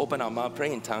just open our mouth,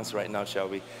 pray in tongues right now, shall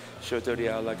we?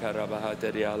 Hallelujah.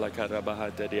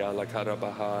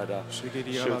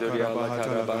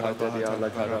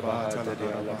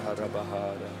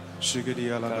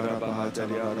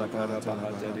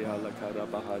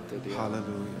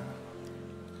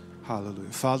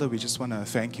 Hallelujah. Father, we just want to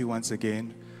thank you once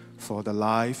again for the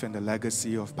life and the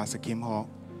legacy of Pastor Kim Hock.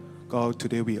 God,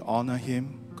 today we honor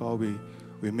him. God, we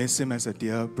miss him as a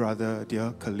dear brother, a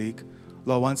dear colleague.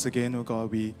 Lord, once again, oh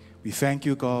God, we thank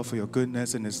you, God, for your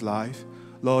goodness in his life.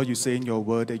 Lord, you say in your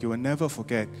word that you will never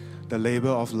forget the labor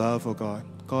of love, oh God.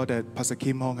 God, that Pastor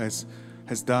Kim Hock has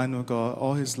done, oh God,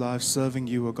 all his life serving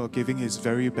you, oh God, giving his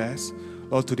very best.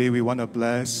 Lord, today we want to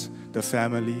bless the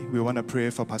family. We want to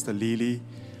pray for Pastor Lily.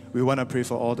 We want to pray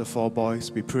for all the 4 boys.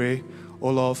 We pray,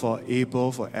 oh Lord, for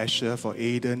Abel, for Asher, for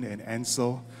Aiden and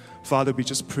Ansel. Father, we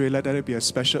just pray, let there be a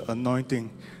special anointing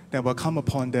that will come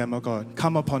upon them, oh God,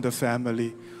 come upon the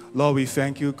family. Lord, we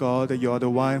thank you, God, that you are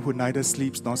the one who neither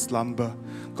sleeps nor slumber.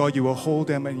 God, you will hold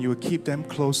them and you will keep them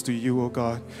close to you, oh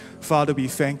God. Father, we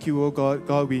thank you, oh God.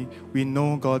 God, we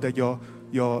know, God, that your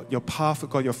path, oh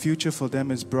God, your future for them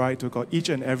is bright, oh God. Each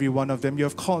and every one of them, you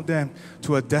have called them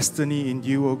to a destiny in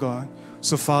you, oh God.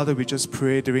 So, Father, we just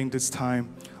pray during this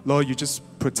time, Lord, you just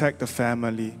protect the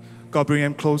family. God, bring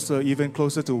them closer, even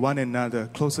closer to one another,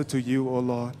 closer to you, oh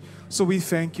Lord. So we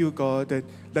thank you, God, that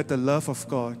let the love of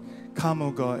God come,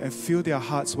 oh God, and fill their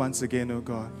hearts once again, oh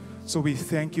God. So we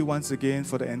thank you once again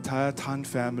for the entire Tan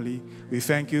family. We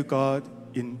thank you, God,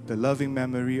 in the loving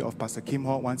memory of Pastor Kim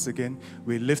Hock once again.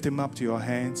 We lift him up to your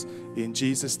hands. In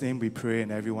Jesus' name we pray,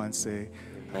 and everyone say,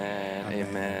 Amen,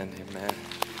 amen, amen. Amen.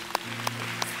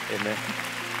 Amen.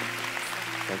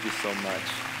 Thank you so much.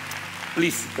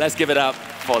 Please, let's give it up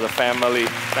for the family.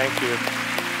 Thank you.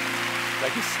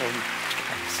 Thank you so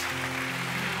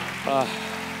much.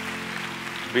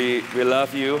 We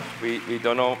love you. We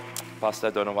don't know,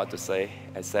 Pastor don't know what to say,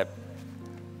 except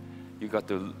you got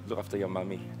to look after your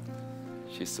mommy.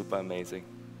 She's super amazing.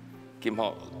 Kim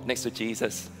Hock, next to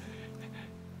Jesus,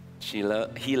 he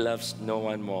loves no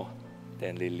one more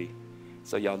than Lily.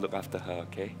 So y'all look after her,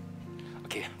 okay?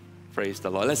 Okay, praise the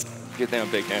Lord. Let's give them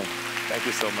a big hand. Thank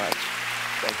you so much.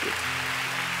 Thank you.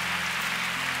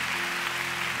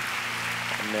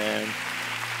 Amen.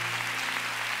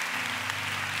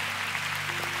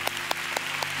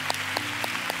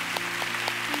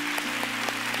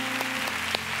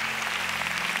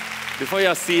 Before you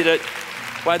are seated,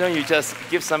 Why don't you just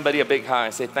give somebody a big hug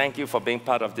and say thank you for being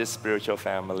part of this spiritual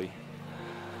family.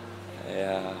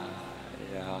 Yeah,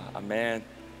 amen.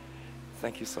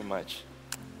 Thank you so much.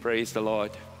 Praise the Lord.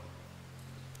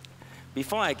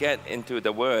 Before I get into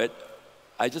the word,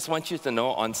 I just want you to know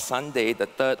on Sunday, the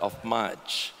 3rd of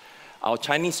March, our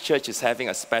Chinese church is having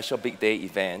a special big day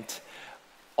event.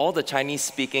 All the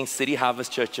Chinese-speaking City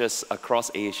Harvest churches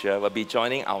across Asia will be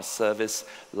joining our service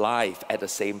live at the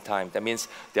same time. That means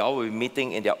they all will be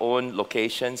meeting in their own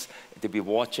locations. They'll be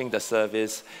watching the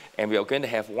service, and we are going to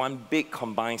have one big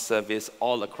combined service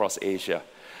all across Asia.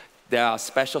 There are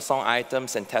special song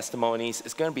items and testimonies.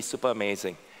 It's going to be super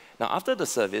amazing. Now, after the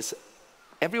service,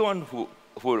 everyone who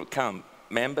will come,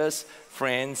 members,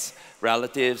 friends,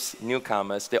 relatives,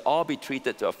 newcomers, they'll all be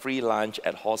treated to a free lunch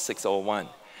at Hall 601.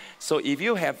 So if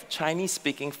you have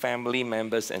Chinese-speaking family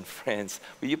members and friends,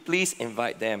 will you please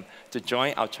invite them to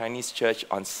join our Chinese church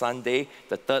on Sunday,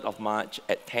 the 3rd of March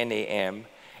at 10 a.m.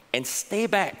 and stay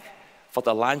back for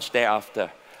the lunch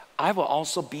thereafter. I will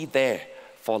also be there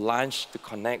for lunch to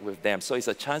connect with them. So it's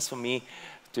a chance for me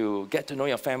to get to know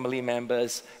your family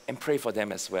members and pray for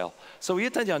them as well. So will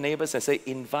you turn to your neighbors and say,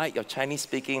 invite your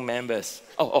Chinese-speaking members.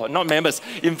 Oh, not members.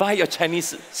 Invite your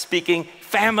Chinese-speaking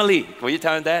family. Will you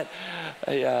tell them that?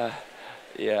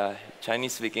 Yeah,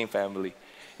 Chinese-speaking family.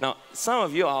 Now, some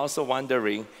of you are also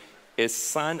wondering, is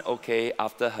Sun okay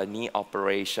after her knee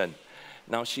operation?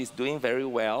 Now, she's doing very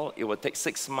well. It will take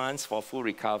 6 months for full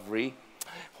recovery.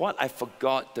 What I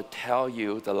forgot to tell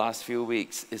you the last few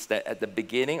weeks is that at the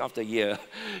beginning of the year,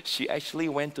 she actually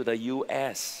went to the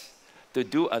US to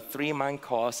do a 3-month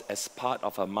course as part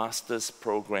of her master's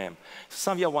program.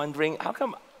 Some of you are wondering, how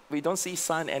come we don't see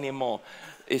Sun anymore?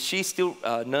 Is she still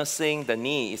nursing the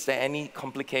knee? Is there any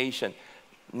complication?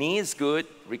 Knee is good,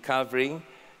 recovering.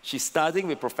 She's studying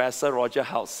with Professor Roger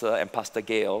Hauser and Pastor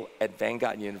Gail at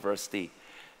Vanguard University.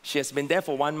 She has been there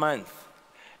for 1 month,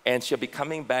 and she'll be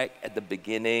coming back at the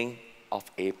beginning of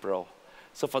April.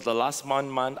 So for the last 1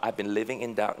 month, I've been living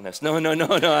in darkness. No,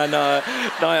 not at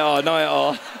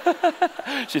all.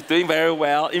 She's doing very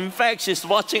well. In fact, she's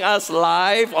watching us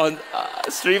live on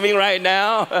streaming right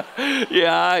now.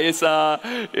 Yeah,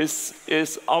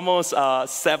 it's almost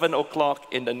 7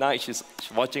 o'clock in the night. She's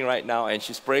watching right now, and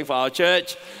she's praying for our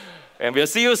church. And we'll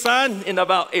see you, son, in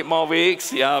about 8 more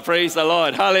weeks. Yeah, praise the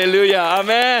Lord. Hallelujah.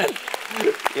 Amen.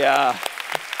 Yeah.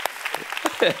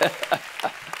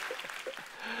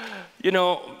 You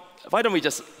know, why don't we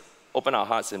just open our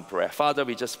hearts in prayer? Father,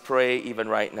 we just pray even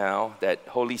right now that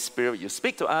Holy Spirit, you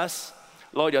speak to us.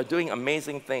 Lord, you're doing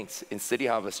amazing things in City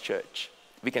Harvest Church.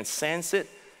 We can sense it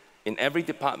in every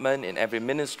department, in every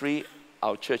ministry.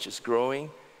 Our church is growing.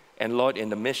 And Lord, in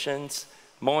the missions,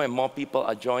 more and more people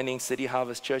are joining City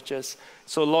Harvest churches.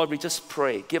 So Lord, we just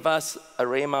pray. Give us a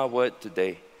Rhema word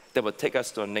today that will take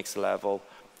us to the next level.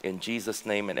 In Jesus'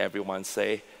 name, and everyone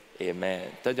say, amen.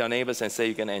 Tell your neighbors and say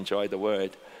you're going to enjoy the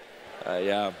word.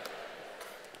 Yeah.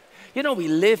 You know, we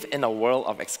live in a world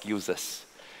of excuses.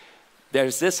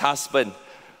 There's this husband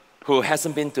who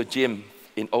hasn't been to gym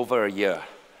in over a year.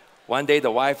 One day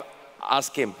the wife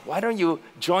asked him, why don't you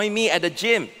join me at the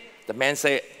gym? The man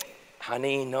said,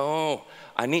 honey, no.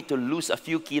 I need to lose a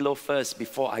few kilos first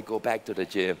before I go back to the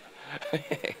gym.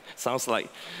 Sounds like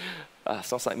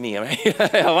me,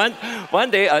 right?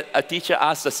 One day a teacher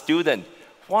asked a student,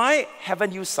 why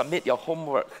haven't you submit your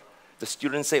homework? The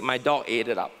student said, my dog ate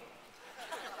it up.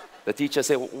 The teacher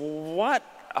said, what?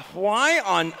 Why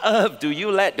on earth do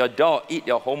you let your dog eat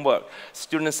your homework?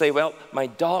 Students say, well, my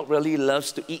dog really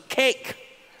loves to eat cake.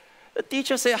 The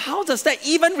teacher said, how does that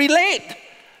even relate?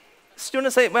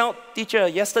 Students say, well, teacher,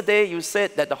 yesterday you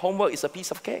said that the homework is a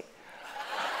piece of cake.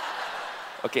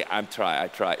 Okay, I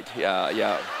tried.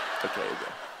 Yeah. Okay.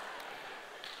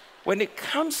 When it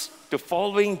comes to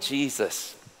following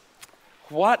Jesus,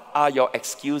 what are your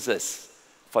excuses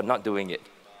for not doing it?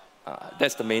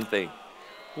 That's the main thing.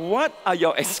 What are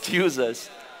your excuses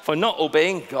for not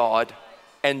obeying God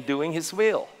and doing His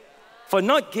will? For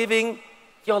not giving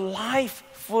your life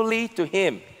fully to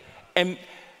Him? And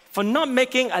for not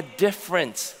making a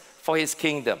difference for His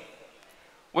kingdom?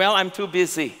 Well, I'm too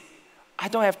busy. I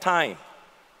don't have time.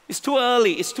 It's too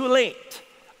early. It's too late.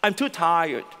 I'm too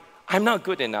tired. I'm not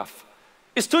good enough.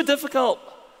 It's too difficult.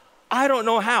 I don't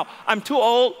know how. I'm too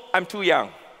old. I'm too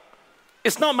young.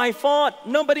 It's not my fault.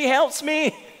 Nobody helps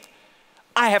me.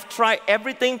 I have tried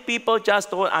everything. People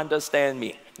just don't understand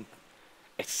me.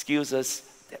 Excuses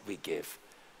that we give.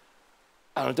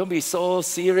 Don't be so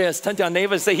serious. Turn to your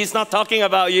neighbor and say, he's not talking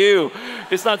about you.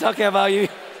 He's not talking about you.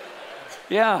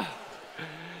 Yeah.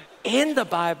 In the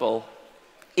Bible,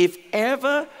 if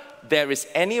ever there is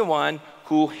anyone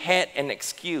who had an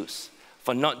excuse for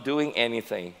for not doing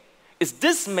anything is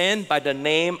this man by the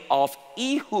name of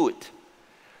Ehud.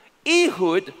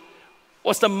 Ehud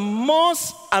was the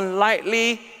most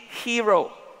unlikely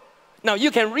hero. Now,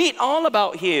 you can read all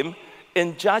about him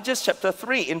in Judges chapter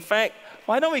 3. In fact,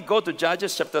 why don't we go to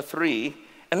Judges chapter 3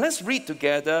 and let's read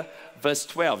together verse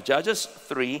 12. Judges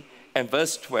 3 and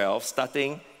verse 12,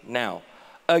 starting now.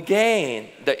 Again,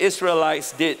 the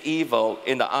Israelites did evil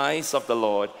in the eyes of the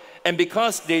Lord. And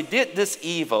because they did this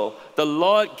evil, the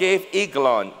Lord gave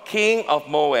Eglon, king of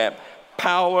Moab,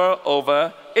 power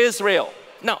over Israel.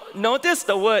 Now, notice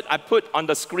the word I put on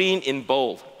the screen in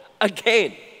bold.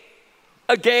 Again.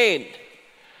 Again.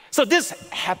 So this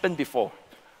happened before.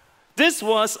 This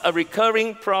was a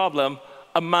recurring problem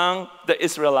among the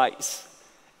Israelites.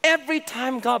 Every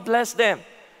time God blessed them,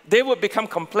 they would become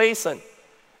complacent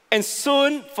and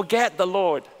soon forget the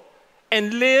Lord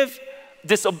and live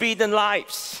disobedient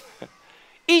lives.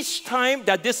 Each time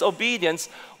that disobedience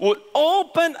would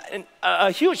open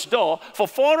a huge door for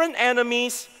foreign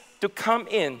enemies to come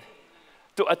in,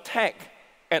 to attack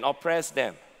and oppress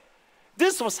them.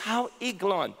 This was how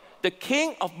Eglon, the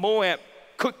king of Moab,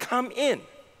 could come in.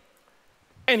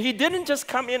 And he didn't just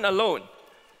come in alone.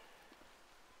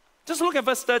 Just look at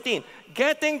verse 13.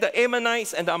 Getting the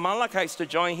Ammonites and the Amalekites to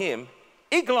join him,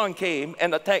 Eglon came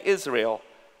and attacked Israel,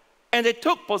 and they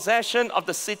took possession of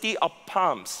the city of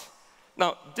palms.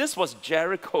 Now, this was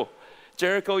Jericho.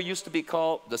 Jericho used to be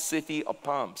called the city of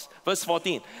palms. Verse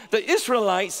 14. The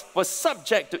Israelites were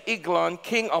subject to Eglon,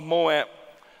 king of Moab,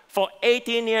 for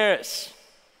 18 years.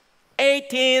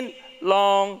 18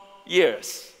 long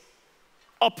years.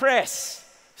 Oppressed,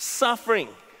 suffering.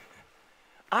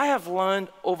 I have learned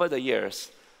over the years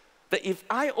that if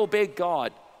I obey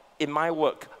God in my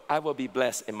work, I will be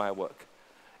blessed in my work.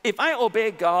 If I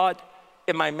obey God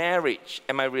in my marriage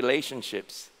and my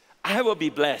relationships, I will be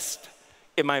blessed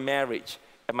in my marriage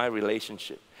and my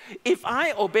relationship. If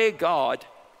I obey God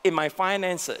in my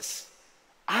finances,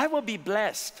 I will be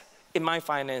blessed in my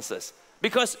finances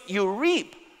because you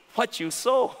reap what you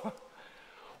sow.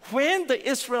 When the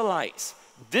Israelites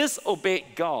disobeyed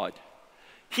God,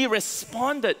 he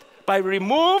responded by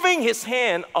removing his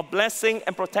hand of blessing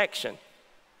and protection.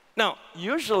 Now,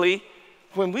 usually,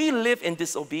 when we live in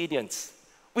disobedience,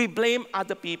 we blame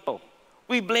other people.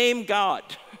 We blame God,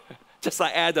 just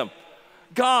like Adam.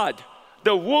 God,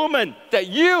 the woman that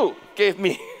you gave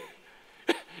me,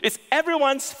 it's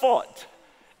everyone's fault.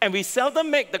 And we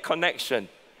seldom make the connection.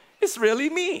 It's really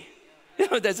me. You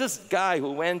know, there's this guy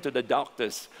who went to the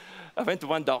doctors. I went to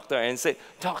one doctor and said,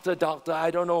 doctor,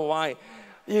 I don't know why.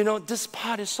 You know, this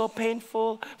part is so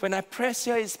painful. When I press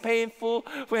here, it's painful.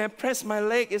 When I press my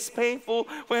leg, it's painful.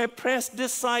 When I press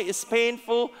this side, it's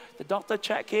painful. The doctor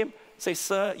checked him, say,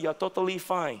 sir, you're totally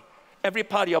fine. Every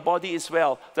part of your body is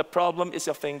well. The problem is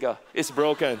your finger. It's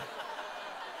broken.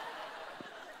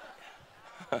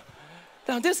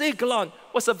 Now, this Eglon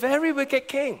was a very wicked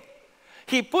king.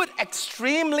 He put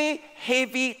extremely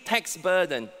heavy tax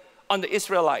burden on the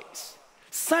Israelites,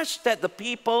 such that the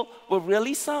people were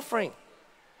really suffering.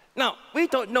 Now, we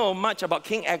don't know much about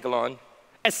King Eglon,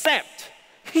 except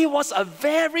he was a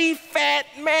very fat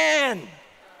man.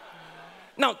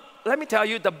 Now, let me tell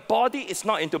you, the body is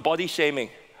not into body shaming.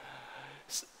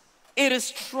 It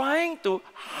is trying to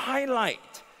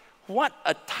highlight what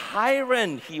a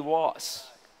tyrant he was.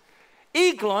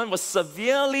 Eglon was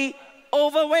severely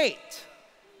overweight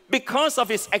because of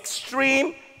his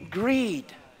extreme greed.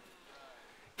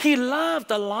 He loved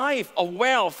the life of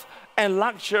wealth and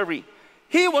luxury.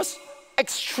 He was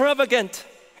extravagant.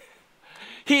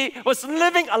 He was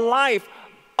living a life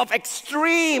of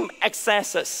extreme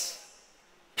excesses.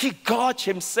 He gorged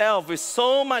himself with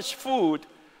so much food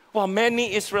while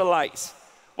many Israelites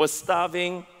were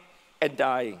starving and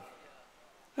dying.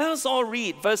 Let us all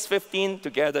read verse 15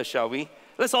 together, shall we?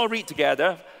 Let's all read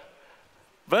together.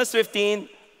 Verse 15,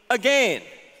 again,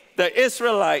 the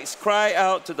Israelites cry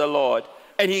out to the Lord,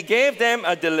 and he gave them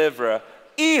a deliverer,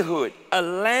 Ehud, a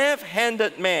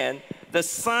left-handed man, the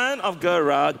son of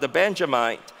Gera, the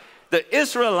Benjamite. The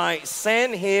Israelites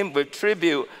sent him with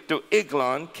tribute to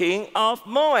Eglon, king of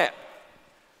Moab.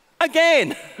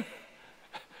 Again.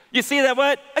 You see that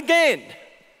word? Again.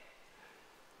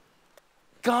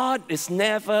 God is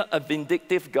never a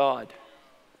vindictive God.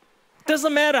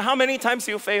 Doesn't matter how many times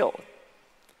you fail.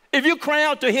 If you cry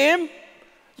out to him,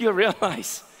 you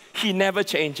realize he never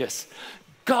changes.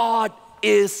 God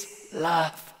is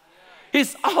love.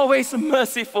 He's always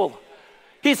merciful.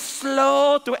 He's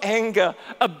slow to anger,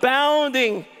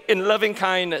 abounding in loving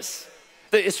kindness.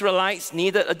 The Israelites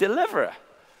needed a deliverer.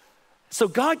 So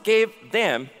God gave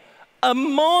them a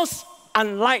most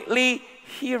unlikely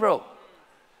hero.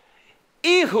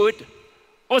 Ehud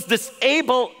was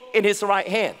disabled in his right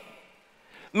hand.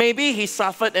 Maybe he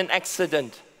suffered an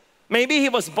accident. Maybe he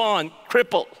was born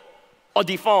crippled or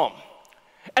deformed.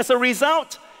 As a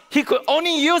result, he could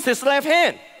only use his left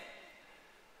hand.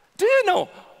 Do you know,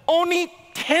 only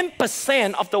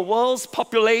 10% of the world's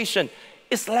population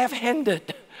is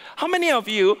left-handed. How many of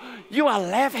you are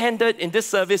left-handed in this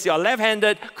service? You are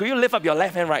left-handed. Could you lift up your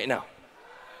left hand right now?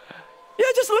 Yeah,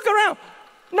 just look around.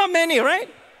 Not many, right?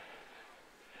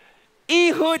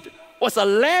 Ehud was a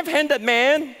left-handed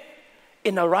man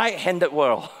in a right-handed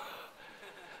world.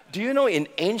 Do you know in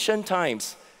ancient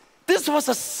times, this was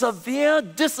a severe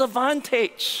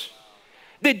disadvantage.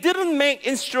 They didn't make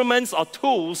instruments or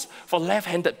tools for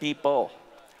left-handed people.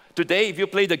 Today, if you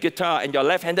play the guitar and you're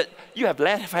left-handed, you have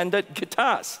left-handed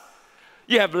guitars.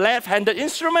 You have left-handed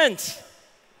instruments,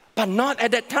 but not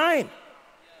at that time.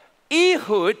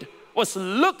 Ehud was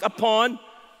looked upon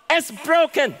as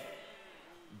broken,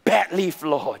 badly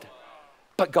flawed,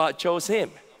 but God chose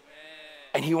him,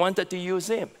 and he wanted to use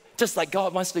him, just like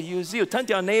God wants to use you. Turn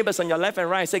to your neighbors on your left and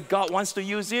right and say, God wants to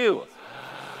use you.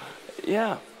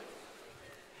 Yeah.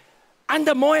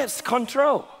 Under Moab's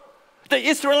control, the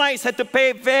Israelites had to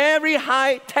pay very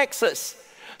high taxes.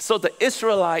 So the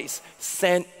Israelites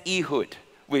sent Ehud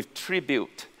with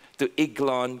tribute to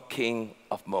Eglon, king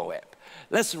of Moab.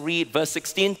 Let's read verse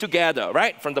 16 together,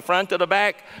 right? From the front to the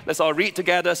back. Let's all read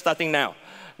together starting now.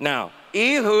 Now,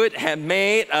 Ehud had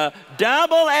made a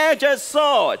double-edged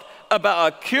sword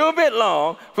about a cubit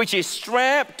long, which he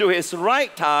strapped to his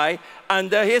right thigh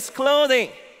under his clothing.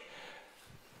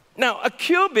 Now, a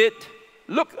cubit,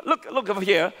 look over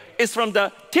here, is from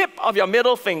the tip of your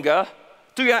middle finger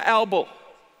to your elbow.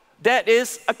 That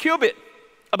is a cubit,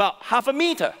 about half a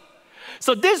meter.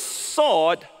 So this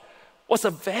sword was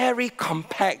a very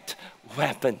compact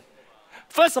weapon.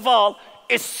 First of all,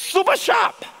 it's super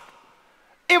sharp.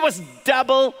 It was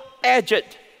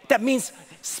double-edged. That means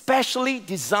specially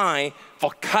designed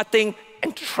for cutting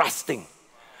and thrusting.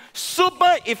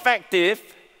 Super effective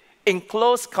in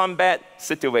close combat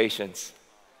situations.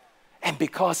 And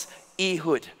because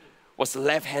Ehud was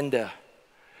left-hander,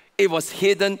 it was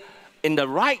hidden in the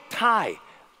right thigh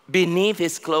beneath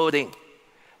his clothing,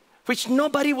 which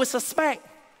nobody would suspect.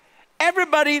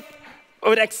 Everybody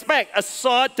would expect a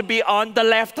sword to be on the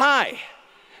left thigh.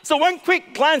 So one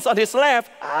quick glance on his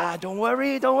left, don't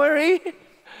worry.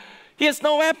 He has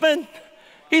no weapon.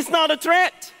 He's not a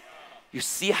threat. You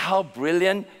see how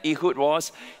brilliant Ehud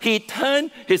was? He turned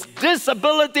his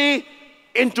disability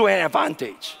into an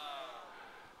advantage.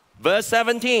 Verse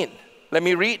 17, let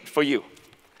me read for you.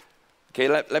 Okay,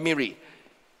 let me read.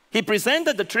 He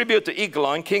presented the tribute to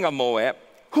Eglon, king of Moab,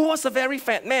 who was a very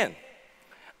fat man.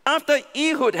 After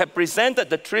Ehud had presented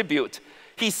the tribute,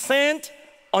 he sent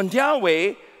on their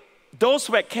way those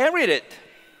who had carried it.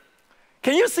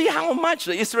 Can you see how much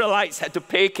the Israelites had to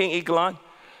pay King Eglon?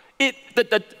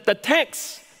 The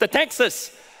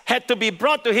taxes had to be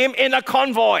brought to him in a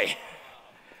convoy.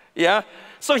 Yeah,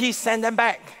 so he sent them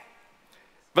back.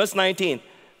 Verse 19,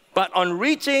 but on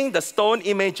reaching the stone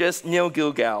images near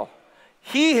Gilgal,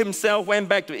 he himself went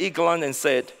back to Eglon and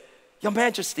said, Your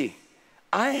Majesty,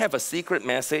 I have a secret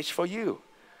message for you.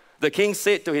 The king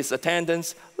said to his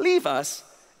attendants, leave us,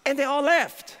 and they all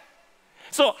left.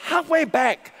 So halfway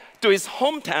back to his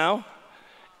hometown,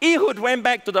 Ehud went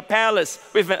back to the palace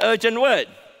with an urgent word.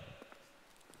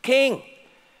 King,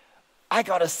 I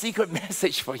got a secret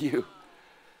message for you.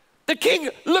 The king,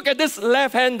 look at this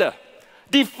left-hander,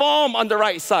 deformed on the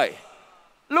right side,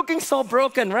 looking so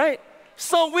broken, right?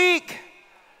 So weak,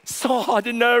 so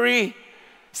ordinary,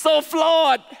 so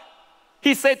flawed.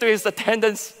 He said to his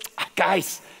attendants,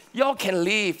 guys, y'all can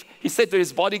leave. He said to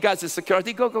his bodyguards, his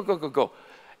security, go.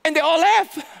 And they all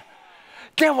left.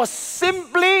 There was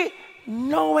simply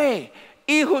no way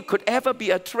Ehud could ever be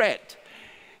a threat.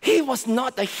 He was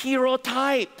not the hero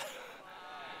type.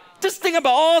 Just think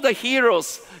about all the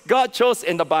heroes God chose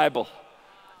in the Bible.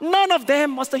 None of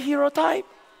them was the hero type.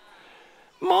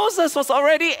 Moses was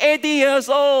already 80 years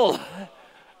old.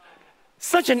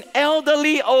 Such an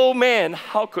elderly old man,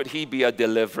 how could he be a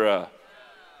deliverer?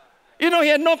 You know, he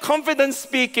had no confidence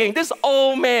speaking. This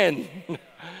old man.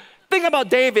 Think about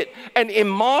David, an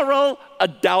immoral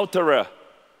adulterer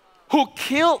who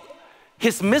killed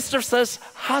his mistress's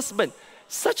husband.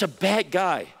 Such a bad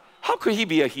guy. How could he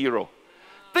be a hero?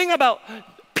 Think about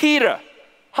Peter.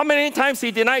 How many times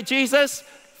he denied Jesus?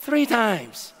 3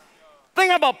 times.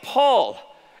 Think about Paul,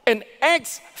 an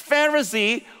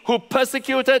ex-Pharisee who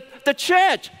persecuted the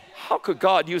church. How could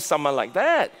God use someone like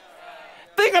that?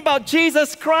 Think about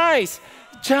Jesus Christ,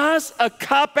 just a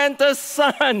carpenter's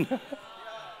son.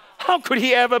 How could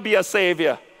he ever be a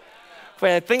savior?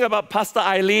 when I think about Pastor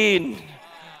Eileen,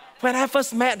 when I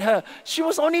first met her, she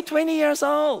was only 20 years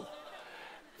old.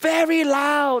 Very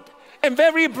loud and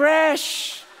very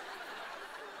brash.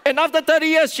 And after 30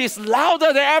 years, she's louder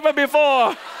than ever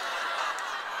before.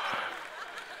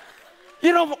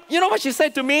 You know what she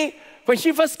said to me? When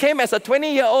she first came as a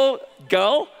 20-year-old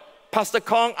girl, Pastor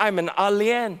Kong, I'm an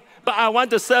alien, but I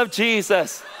want to serve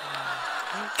Jesus.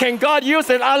 Can God use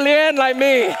an alien like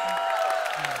me?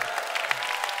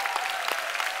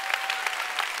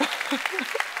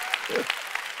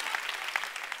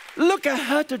 Look at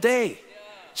her today.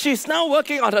 She's now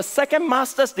working on her second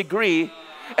master's degree,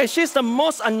 and she's the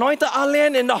most anointed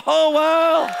alien in the whole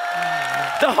world.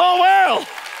 The whole world.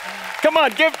 Come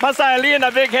on, give Pastor Eileen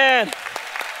a big hand.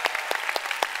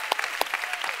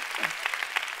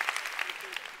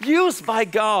 Used by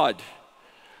God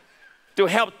to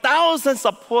help thousands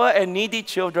of poor and needy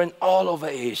children all over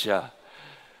Asia.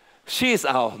 She's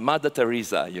our Mother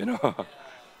Teresa, you know.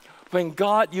 When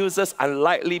God uses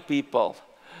unlikely people,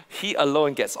 He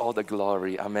alone gets all the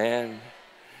glory. Amen.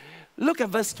 Look at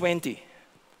verse 20.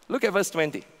 Look at verse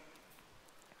 20.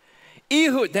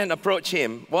 Ehud then approached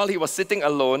him while he was sitting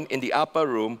alone in the upper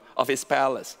room of his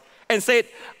palace and said,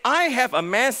 I have a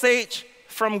message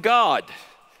from God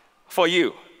for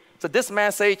you. So this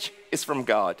message is from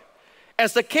God.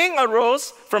 As the king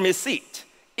arose from his seat,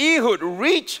 Ehud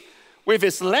reached with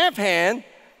his left hand,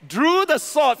 drew the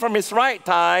sword from his right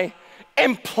thigh,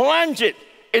 and plunged it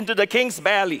into the king's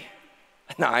belly.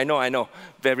 Now, I know,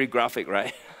 very graphic,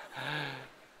 right?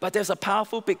 But there's a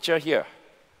powerful picture here.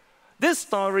 This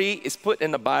story is put in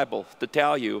the Bible to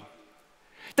tell you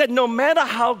that no matter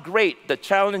how great the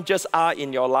challenges are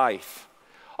in your life,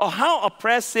 or how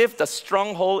oppressive the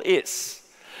stronghold is,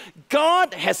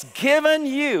 God has given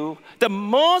you the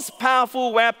most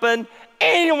powerful weapon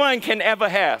anyone can ever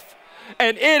have.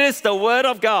 And it is the Word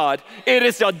of God. It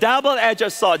is your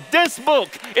double-edged sword. This book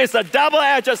is a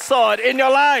double-edged sword in your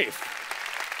life.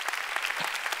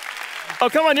 Oh,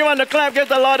 come on, you want to clap? Give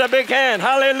the Lord a big hand.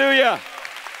 Hallelujah.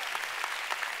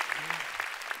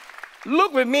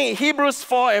 Look with me, Hebrews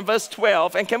 4 and verse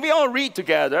 12. And can we all read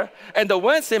together? And the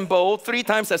words in bold 3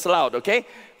 times as loud, okay?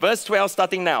 Verse 12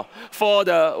 starting now. For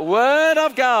the Word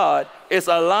of God is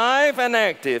alive and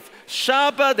active,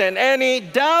 sharper than any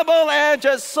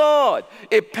double-edged sword.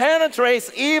 It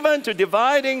penetrates even to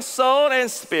dividing soul and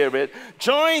spirit,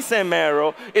 joints and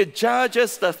marrow. It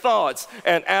judges the thoughts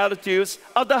and attitudes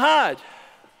of the heart.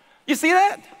 You see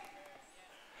that?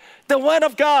 The Word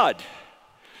of God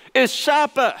is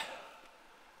sharper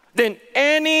than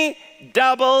any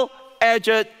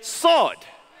double-edged sword.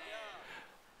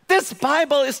 This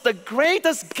Bible is the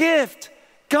greatest gift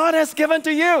God has given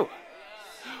to you.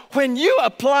 When you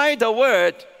apply the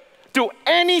Word to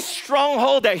any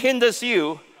stronghold that hinders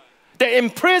you, that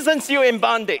imprisons you in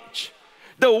bondage,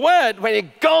 the Word, when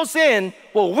it goes in,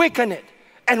 will weaken it,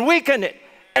 and weaken it,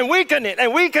 and weaken it,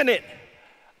 and weaken it,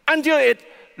 until it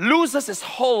loses its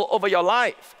hold over your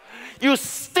life. You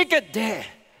stick it there,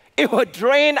 it will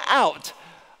drain out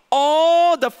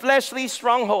all the fleshly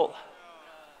stronghold.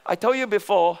 I told you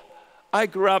before, I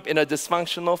grew up in a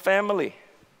dysfunctional family.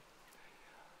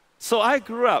 So I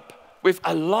grew up with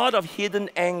a lot of hidden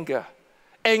anger.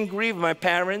 Angry with my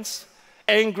parents,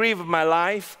 angry with my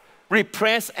life,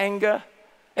 repressed anger,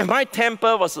 and my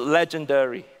temper was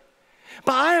legendary.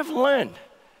 But I have learned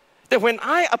that when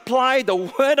I apply the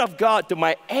Word of God to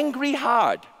my angry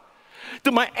heart,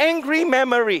 to my angry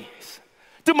memories,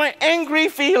 to my angry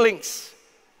feelings,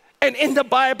 and in the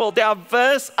Bible, there are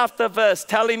verse after verse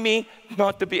telling me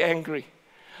not to be angry.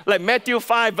 Like Matthew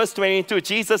 5, verse 22,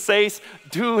 Jesus says,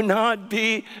 do not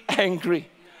be angry.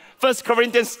 1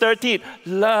 Corinthians 13,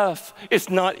 love is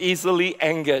not easily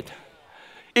angered.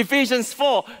 Ephesians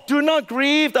 4, do not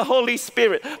grieve the Holy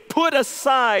Spirit. Put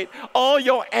aside all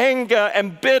your anger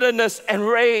and bitterness and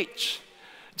rage.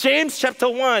 James chapter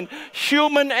 1,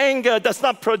 human anger does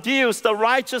not produce the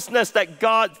righteousness that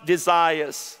God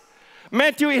desires.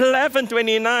 Matthew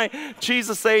 11:29,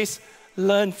 Jesus says,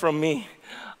 learn from me.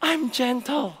 I'm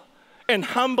gentle and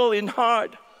humble in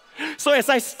heart. So as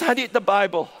I studied the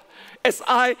Bible, as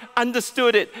I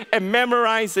understood it and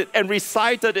memorized it and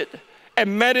recited it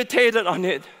and meditated on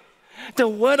it, the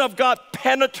Word of God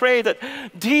penetrated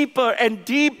deeper and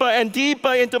deeper and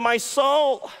deeper into my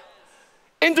soul,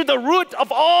 into the root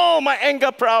of all my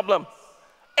anger problem,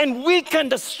 and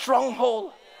weakened the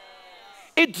stronghold.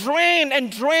 It drained and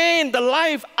drained the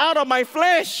life out of my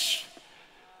flesh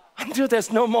until there's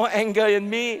no more anger in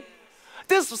me.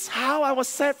 This was how I was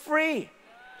set free.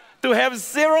 To have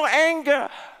zero anger.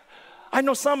 I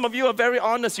know some of you are very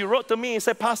honest. You wrote to me and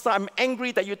said, Pastor, I'm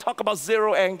angry that you talk about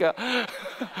zero anger.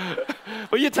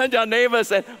 But you turn to your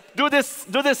neighbors and do this.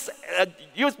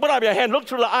 You put up your hand, look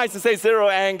through the eyes and say zero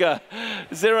anger.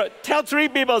 Zero. Tell 3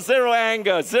 people zero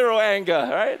anger,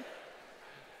 right?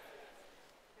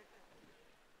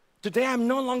 Today I'm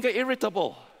no longer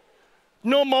irritable.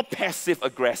 No more passive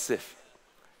aggressive,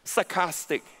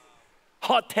 sarcastic,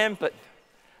 hot-tempered.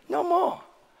 No more.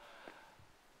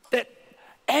 That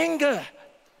anger,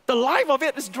 the life of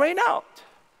it is drained out.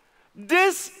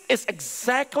 This is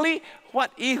exactly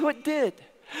what Ehud did.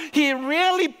 He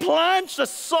really plunged the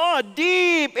sword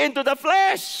deep into the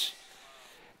flesh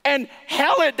and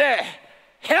held it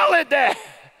there.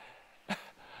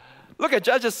 Look at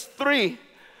Judges 3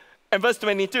 and verse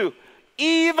 22.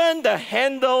 Even the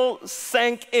handle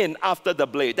sank in after the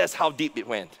blade. That's how deep it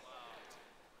went.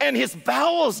 And his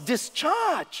bowels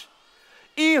discharged.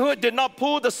 Ehud did not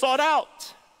pull the sword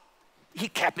out. He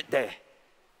kept it there.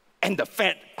 And the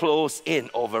fat closed in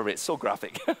over it. So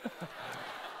graphic.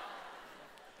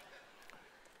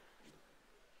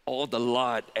 All the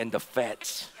lard and the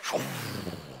fats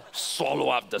swallow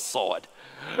up the sword.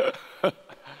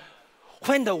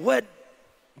 When the word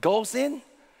goes in,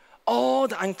 all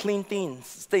the unclean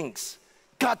things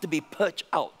got to be purged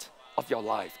out of your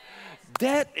life.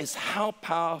 That is how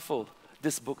powerful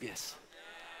this book is.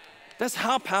 That's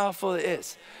how powerful it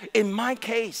is. In my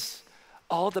case,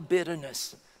 all the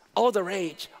bitterness, all the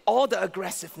rage, all the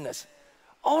aggressiveness,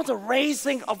 all the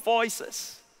raising of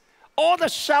voices, all the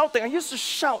shouting. I used to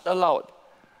shout aloud.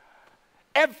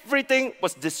 Everything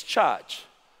was discharged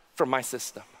from my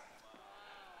system.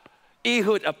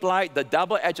 Ehud applied the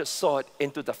double-edged sword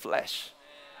into the flesh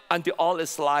until all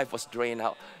his life was drained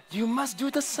out. You must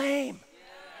do the same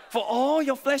for all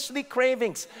your fleshly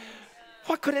cravings.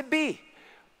 What could it be?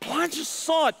 Plunge a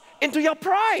sword into your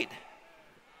pride.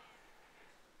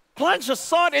 Plunge a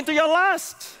sword into your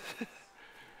lust.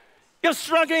 You're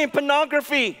struggling in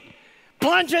pornography.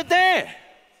 Plunge it there.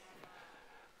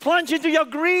 Plunge into your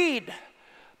greed.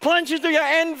 Plunge into your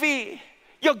envy,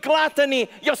 your gluttony,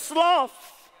 your sloth,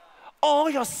 all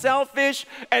your selfish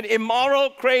and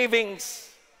immoral cravings.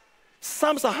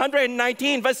 Psalms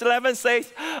 119 verse 11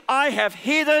 says, I have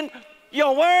hidden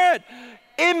your word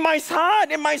in my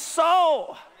heart, in my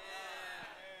soul.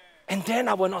 And then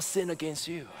I will not sin against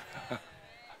you.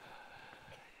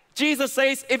 Jesus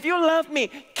says, if you love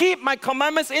me, keep my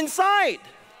commandments inside.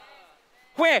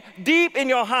 Where? Deep in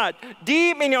your heart,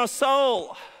 deep in your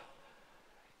soul.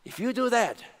 If you do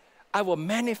that, I will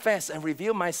manifest and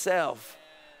reveal myself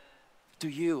to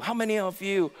you. How many of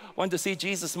you want to see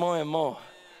Jesus more and more?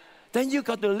 Then you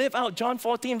got to live out John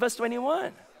 14 verse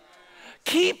 21.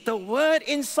 Keep the word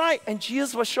inside and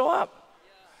Jesus will show up.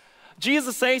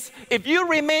 Jesus says, if you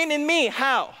remain in me,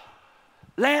 how?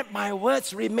 Let my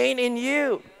words remain in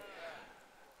you.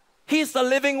 He's the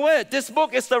living word. This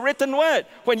book is the written word.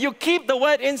 When you keep the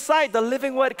word inside, the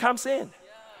living word comes in.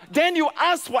 Then you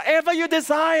ask whatever you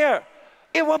desire.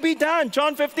 It will be done.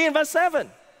 John 15 verse 7.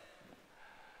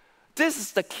 This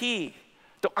is the key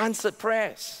to answered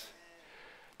prayers.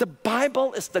 The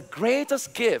Bible is the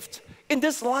greatest gift in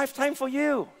this lifetime for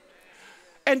you.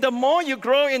 And the more you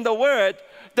grow in the Word,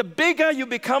 the bigger you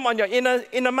become on your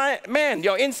inner man,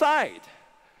 your inside.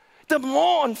 The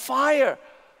more on fire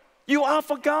you are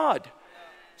for God.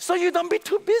 So you don't be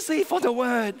too busy for the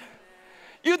Word.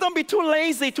 You don't be too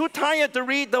lazy, too tired to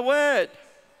read the Word.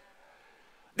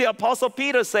 The Apostle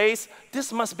Peter says,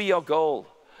 this must be your goal.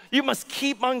 You must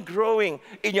keep on growing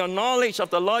in your knowledge of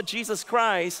the Lord Jesus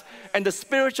Christ and the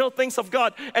spiritual things of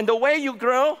God. And the way you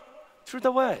grow, through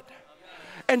the Word.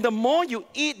 And the more you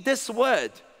eat this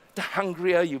Word, the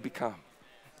hungrier you become.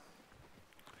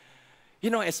 You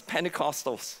know, as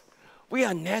Pentecostals, we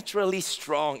are naturally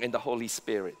strong in the Holy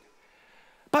Spirit.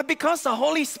 But because the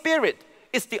Holy Spirit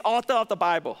is the author of the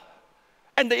Bible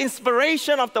and the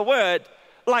inspiration of the Word,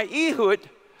 like Ehud,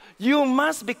 you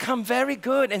must become very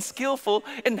good and skillful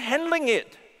in handling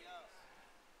it.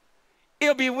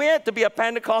 It'll be weird to be a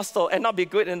Pentecostal and not be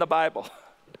good in the Bible.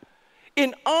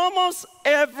 In almost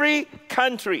every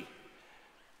country,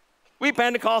 we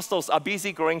Pentecostals are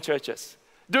busy growing churches,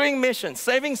 doing missions,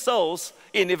 saving souls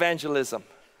in evangelism.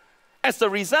 As a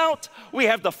result, we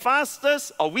are the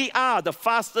fastest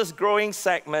growing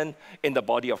segment in the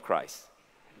body of Christ.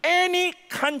 Any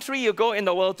country you go in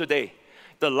the world today,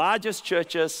 the largest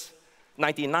churches,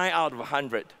 99 out of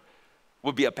 100,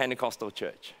 will be a Pentecostal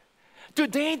church.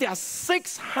 Today, there are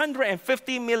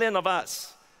 650 million of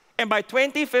us. And by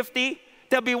 2050,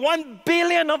 there'll be 1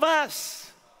 billion of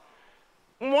us.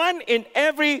 1 in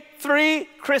every 3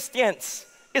 Christians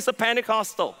is a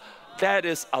Pentecostal. That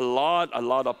is a lot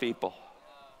of people.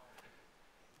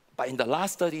 But in the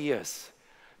last 30 years,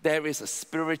 there is a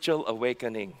spiritual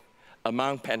awakening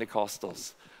among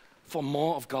Pentecostals for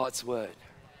more of God's word.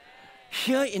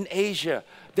 Here in Asia,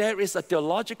 there is a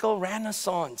theological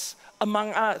renaissance among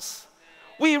us.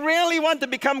 We really want to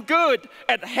become good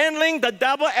at handling the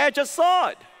double-edged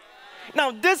sword. Now,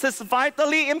 this is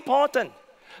vitally important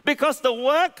because the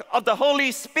work of the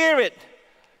Holy Spirit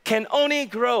can only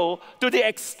grow to the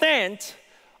extent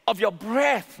of your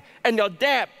breadth and your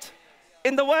depth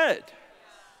in the Word.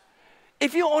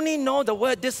 If you only know the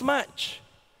Word this much,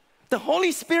 the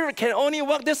Holy Spirit can only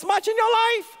work this much in your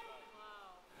life.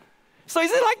 So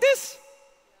is it like this?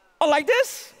 Or like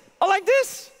this? Or like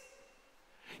this?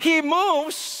 He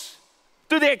moves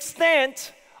to the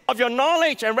extent of your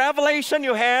knowledge and revelation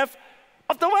you have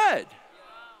of the Word.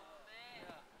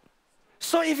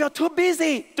 So if you're too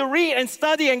busy to read and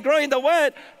study and grow in the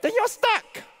Word, then you're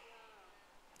stuck.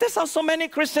 That's how so many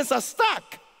Christians are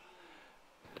stuck.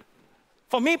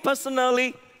 For me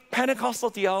personally, Pentecostal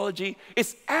theology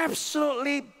is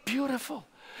absolutely beautiful.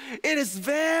 It is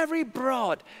very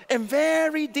broad and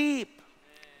very deep.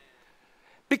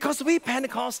 Because we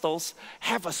Pentecostals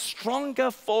have a stronger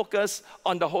focus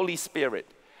on the Holy Spirit.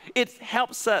 It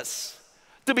helps us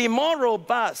to be more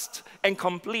robust and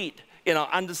complete in our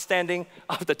understanding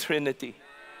of the Trinity.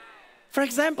 For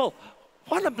example,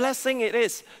 what a blessing it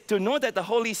is to know that the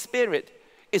Holy Spirit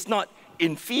is not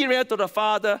inferior to the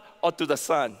Father or to the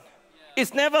Son.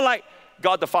 It's never like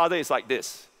God the Father is like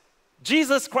this.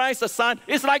 Jesus Christ the Son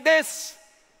is like this.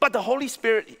 But the Holy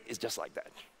Spirit is just like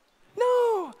that.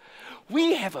 No.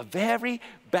 We have a very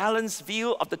balanced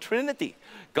view of the Trinity.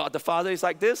 God the Father is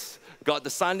like this. God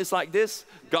the Son is like this.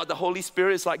 God the Holy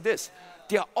Spirit is like this.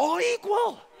 They are all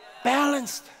equal,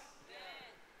 balanced.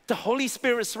 The Holy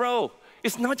Spirit's role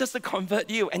is not just to convert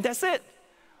you, and that's it.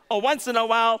 Or once in a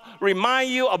while, remind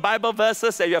you of Bible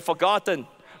verses that you have forgotten,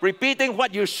 repeating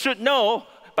what you should know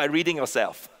by reading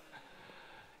yourself.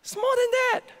 It's more than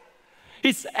that.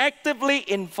 He's actively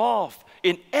involved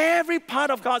in every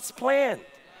part of God's plan,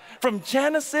 from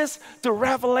Genesis to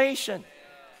Revelation.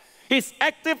 He's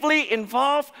actively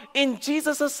involved in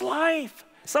Jesus' life.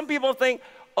 Some people think,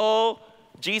 oh,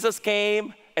 Jesus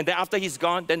came, and then after he's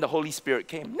gone, then the Holy Spirit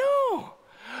came. No.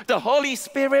 The Holy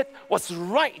Spirit was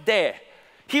right there.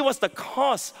 He was the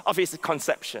cause of his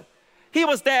conception. He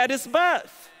was there at his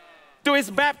birth, to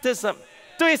his baptism,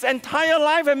 to his entire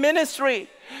life and ministry,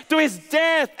 to his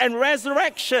death and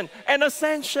resurrection and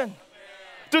ascension,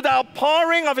 to the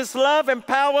outpouring of his love and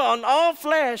power on all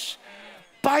flesh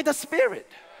by the Spirit.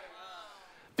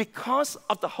 Because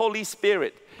of the Holy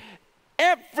Spirit,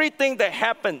 everything that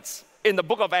happens in the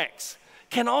book of Acts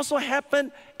can also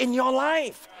happen in your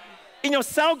life, in your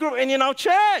cell group, and in our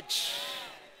church.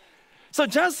 So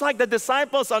just like the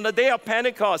disciples on the day of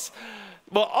Pentecost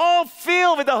were all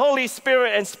filled with the Holy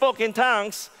Spirit and spoke in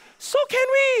tongues, so can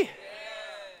we.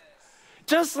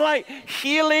 Just like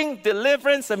healing,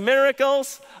 deliverance, and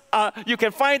miracles, you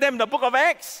can find them in the book of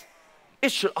Acts.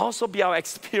 It should also be our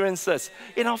experiences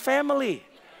in our family,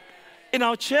 in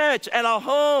our church, at our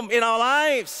home, in our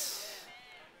lives.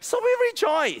 So we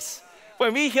rejoice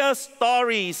when we hear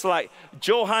stories like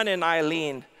Johan and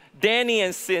Eileen, Danny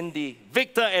and Cindy,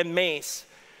 Victor and Mace.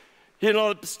 You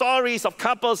know, stories of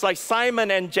couples like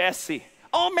Simon and Jesse,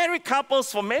 all married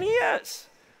couples for many years,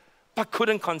 but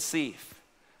couldn't conceive.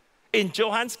 In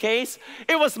Johan's case,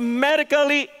 it was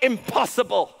medically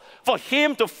impossible for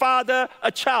him to father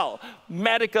a child.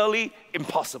 Medically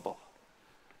impossible.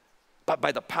 But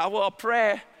by the power of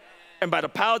prayer and by the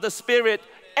power of the Spirit,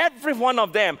 every one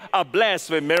of them are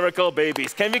blessed with miracle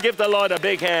babies. Can we give the Lord a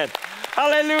big hand?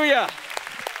 Hallelujah.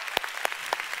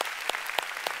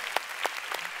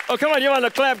 Oh, come on, you want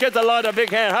to clap? Give the Lord a big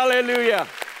hand. Hallelujah.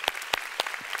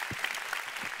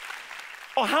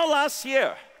 Oh, how last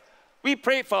year we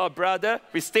prayed for a brother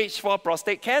with stage 4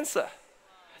 prostate cancer.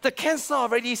 The cancer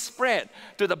already spread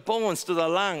to the bones, to the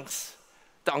lungs.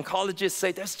 The oncologists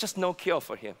say there's just no cure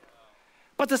for him.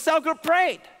 But the cell group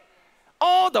prayed.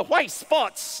 All the white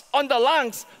spots on the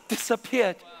lungs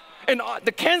disappeared. And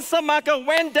the cancer marker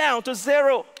went down to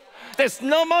 0. There's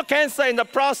no more cancer in the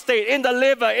prostate, in the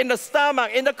liver, in the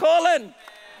stomach, in the colon.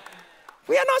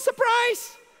 We are not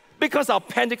surprised because our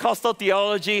Pentecostal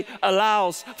theology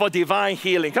allows for divine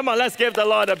healing. Come on, let's give the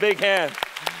Lord a big hand.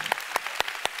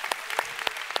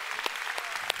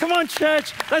 Come on,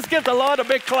 church, let's give the Lord a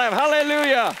big clap.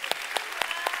 Hallelujah.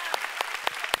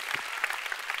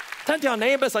 Turn to your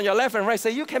neighbors on your left and right,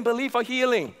 say, you can believe for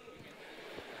healing.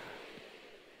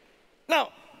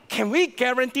 Now, can we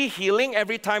guarantee healing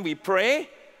every time we pray?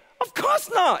 Of course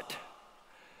not.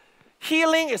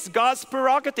 Healing is God's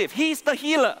prerogative. He's the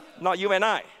healer, not you and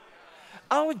I.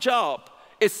 Our job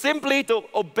is simply to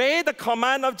obey the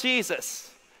command of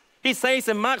Jesus. He says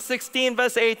in Mark 16,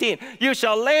 verse 18, you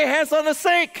shall lay hands on the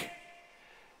sick,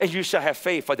 and you shall have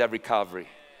faith for their recovery.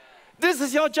 This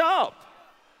is your job,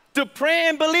 to pray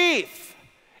and believe,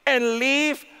 and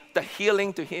leave the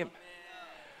healing to Him.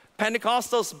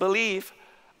 Pentecostals believe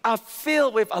are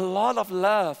filled with a lot of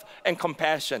love and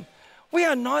compassion. We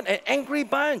are not an angry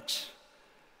bunch.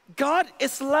 God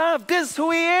is love. This is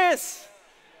who He is.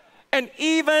 And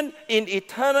even in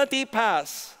eternity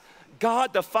past,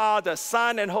 God the Father,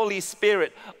 Son, and Holy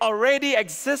Spirit already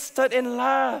existed in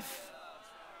love.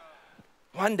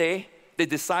 One day, they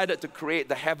decided to create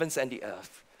the heavens and the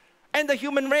earth and the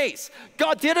human race.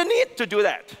 God didn't need to do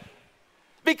that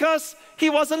because He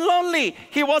wasn't lonely.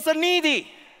 He wasn't needy.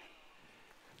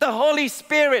 The Holy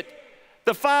Spirit,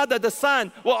 the Father, the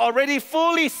Son, were already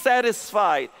fully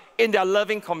satisfied in their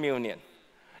loving communion.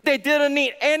 They didn't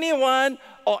need anyone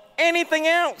or anything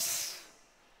else.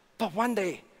 But one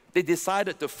day, they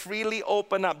decided to freely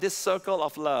open up this circle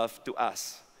of love to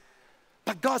us.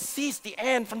 But God sees the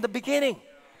end from the beginning.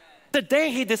 The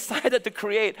day He decided to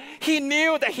create, He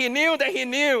knew that He knew that He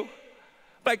knew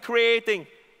by creating,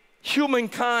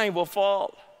 humankind will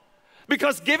fall.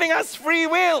 Because giving us free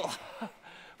will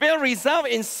result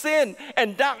in sin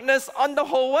and darkness on the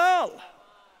whole world.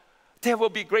 There will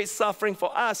be great suffering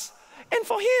for us and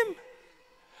for Him.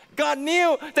 God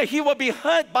knew that He will be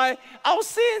hurt by our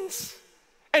sins,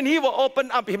 and He will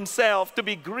open up Himself to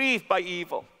be grieved by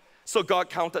evil. So God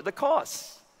counted the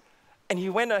cost, and He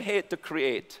went ahead to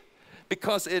create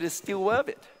because it is still worth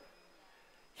it.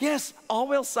 Yes, all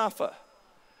will suffer,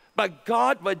 but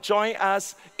God will join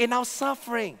us in our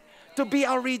suffering to be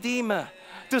our Redeemer,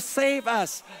 to save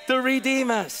us, to redeem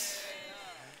us.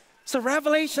 So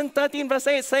Revelation 13 verse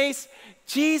 8 says,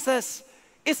 Jesus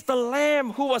is the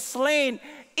Lamb who was slain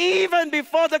even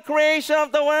before the creation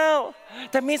of the world.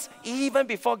 That means even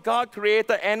before God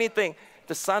created anything,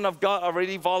 the Son of God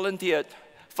already volunteered,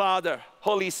 Father,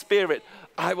 Holy Spirit,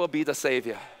 I will be the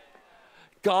Savior.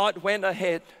 God went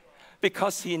ahead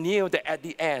because He knew that at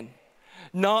the end,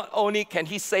 not only can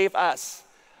He save us,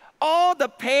 all the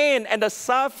pain and the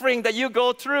suffering that you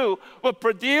go through will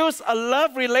produce a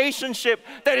love relationship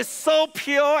that is so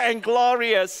pure and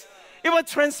glorious. It will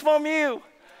transform you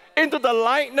into the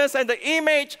likeness and the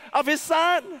image of His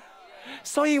Son.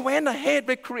 So He went ahead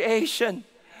with creation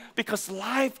because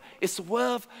life is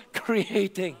worth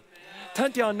creating.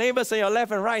 Turn to your neighbors on your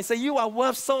left and right and say, you are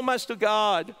worth so much to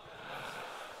God.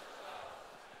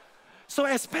 So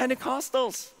as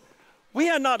Pentecostals, we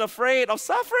are not afraid of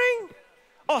suffering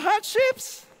or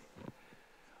hardships.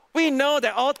 We know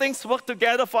that all things work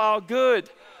together for our good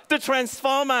to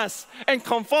transform us and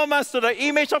conform us to the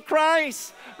image of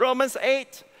Christ. Romans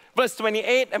 8, verse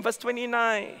 28 and verse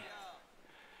 29.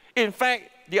 In fact,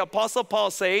 the Apostle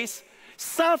Paul says,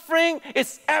 suffering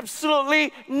is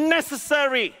absolutely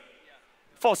necessary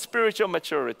for spiritual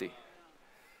maturity.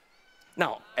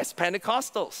 Now, as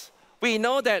Pentecostals, we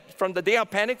know that from the day of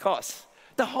Pentecost,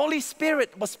 the Holy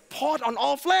Spirit was poured on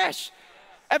all flesh.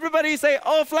 Everybody say,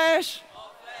 all flesh.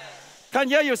 All flesh. Can't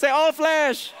hear you say, all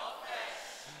flesh. All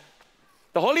flesh.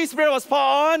 The Holy Spirit was poured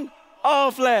on all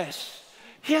flesh.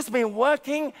 He has been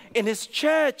working in His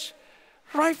church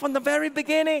right from the very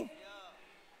beginning.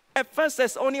 At first,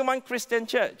 there's only one Christian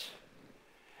church.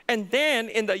 And then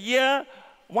in the year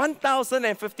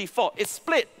 1054, it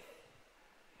split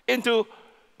into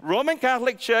Roman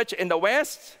Catholic Church in the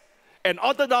West and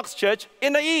Orthodox Church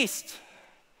in the East.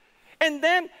 And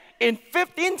then in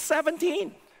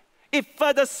 1517, it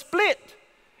further split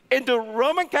into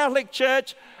Roman Catholic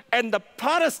Church and the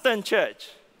Protestant Church.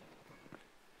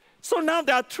 So now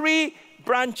there are 3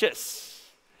 branches,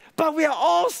 but we are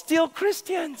all still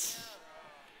Christians.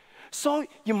 So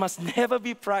you must never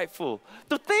be prideful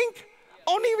to think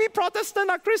only we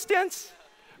Protestants are Christians.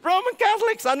 Roman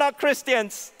Catholics are not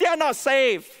Christians. They are not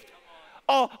saved.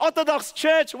 Or Orthodox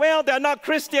Church, well, they are not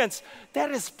Christians.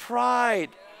 That is pride.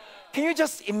 Can you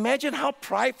just imagine how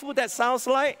prideful that sounds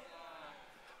like?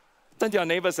 Turn to your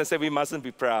neighbors and say, we mustn't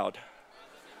be proud.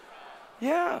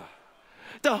 Yeah.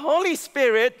 The Holy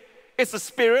Spirit is the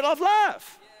Spirit of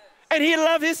love. And He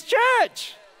loved His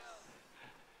church.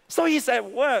 So He's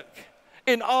at work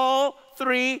in all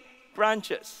 3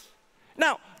 branches.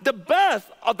 Now, the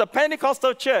birth of the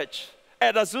Pentecostal church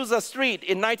at Azusa Street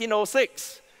in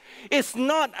 1906 is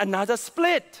not another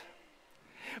split,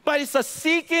 but it's a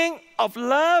seeking of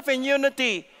love and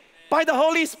unity by the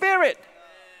Holy Spirit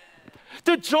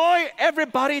to join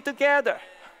everybody together.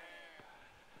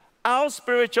 Our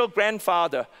spiritual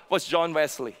grandfather was John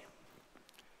Wesley.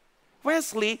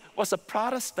 Wesley was a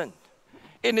Protestant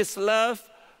in his love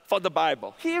for the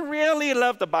Bible. He really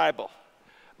loved the Bible.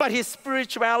 But his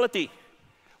spirituality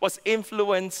was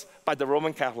influenced by the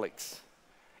Roman Catholics.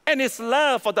 And his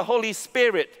love for the Holy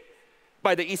Spirit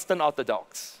by the Eastern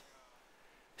Orthodox.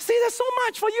 See, there's so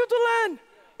much for you to learn.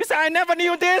 You say, I never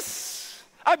knew this.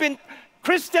 I've been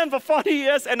Christian for 40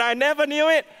 years and I never knew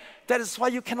it. That is why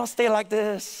you cannot stay like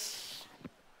this.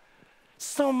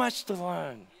 So much to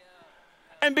learn.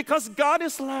 And because God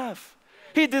is love,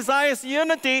 He desires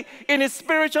unity in His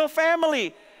spiritual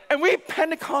family. And we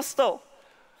Pentecostal,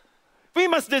 we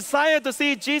must desire to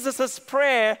see Jesus'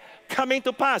 prayer coming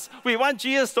to pass. We want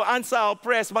Jesus to answer our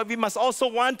prayers, but we must also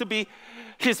want to be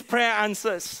His prayer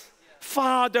answers.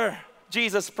 Father,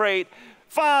 Jesus prayed,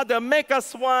 Father, make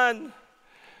us one,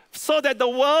 so that the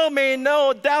world may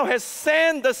know Thou hast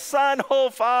sent the Son. Oh,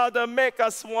 Father, make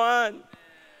us one.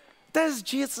 That's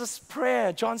Jesus'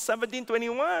 prayer, John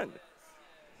 17:21.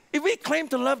 If we claim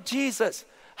to love Jesus,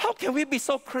 how can we be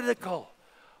so critical?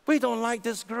 We don't like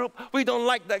this group, we don't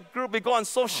like that group. We go on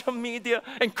social media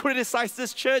and criticize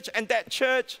this church and that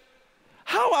church.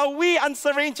 How are we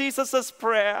answering Jesus'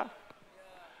 prayer?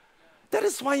 That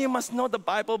is why you must know the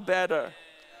Bible better.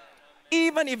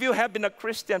 Even if you have been a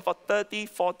Christian for 30,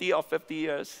 40, or 50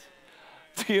 years.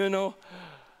 Do you know,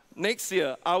 next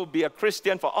year I will be a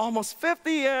Christian for almost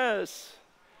 50 years.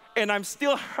 And I'm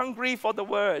still hungry for the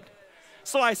Word.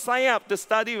 So I signed up to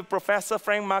study with Professor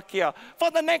Frank Macchia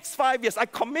for the next 5 years. I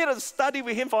committed to study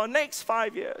with him for the next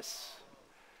 5 years.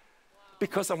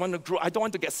 Because I want to grow. I don't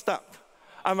want to get stuck.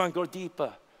 I want to go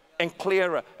deeper and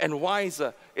clearer and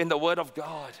wiser in the Word of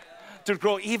God. To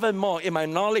grow even more in my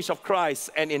knowledge of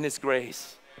Christ and in His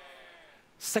grace.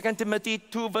 2 Timothy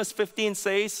 2 verse 15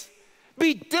 says,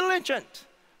 be diligent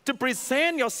to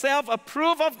present yourself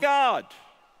approved of God,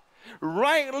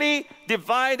 rightly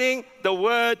dividing the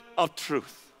word of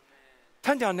truth.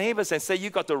 Turn to your neighbors and say, you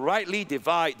got to rightly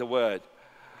divide the word.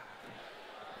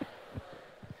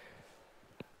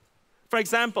 For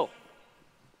example,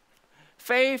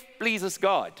 faith pleases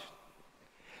God.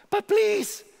 But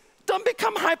please, don't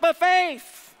become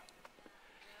hyper-faith.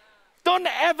 Don't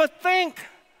ever think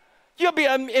you'll be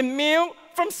immune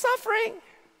from suffering.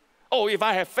 Oh, if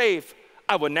I have faith,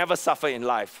 I will never suffer in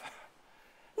life.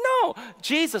 No,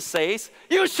 Jesus says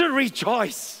you should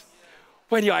rejoice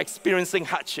when you are experiencing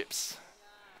hardships.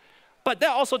 But that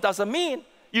also doesn't mean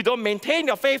you don't maintain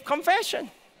your faith confession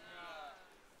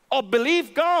or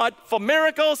believe God for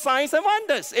miracles, signs, and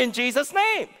wonders in Jesus'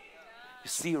 name. You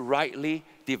see, rightly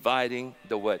dividing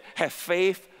the word. Have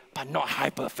faith, but not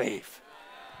hyper faith.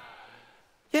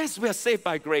 Yes, we are saved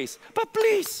by grace, but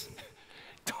please,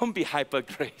 don't be hyper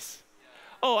grace.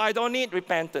 Oh, I don't need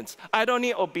repentance. I don't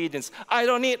need obedience. I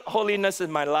don't need holiness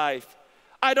in my life.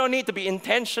 I don't need to be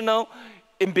intentional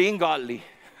in being godly.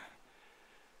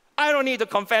 I don't need to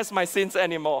confess my sins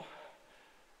anymore.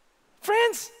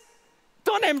 Friends,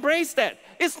 don't embrace that.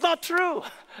 It's not true.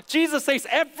 Jesus says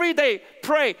every day,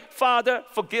 pray, Father,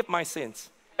 forgive my sins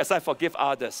as I forgive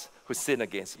others who sin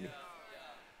against me.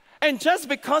 And just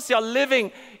because you're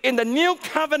living in the new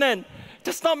covenant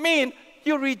does not mean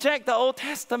you reject the Old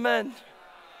Testament.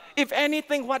 If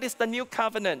anything, what is the new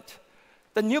covenant?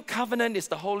 The new covenant is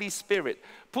the Holy Spirit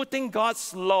putting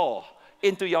God's law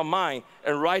into your mind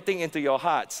and writing into your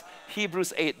hearts.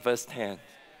 Hebrews 8 verse 10.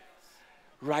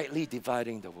 Rightly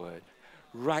dividing the word.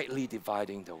 Rightly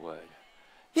dividing the word.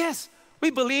 Yes,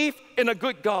 we believe in a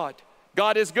good God.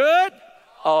 God is good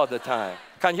all the time.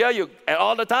 Can't hear you. And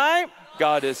all the time,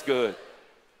 God is good.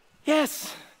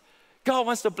 Yes, God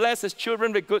wants to bless His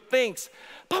children with good things.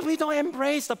 But we don't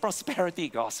embrace the prosperity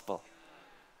gospel.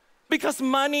 Because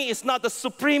money is not the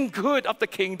supreme good of the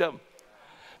kingdom.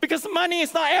 Because money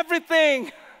is not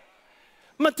everything.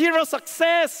 Material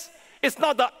success is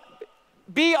not the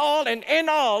be-all and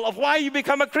end-all of why you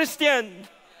become a Christian.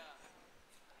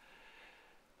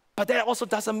 But that also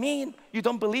doesn't mean you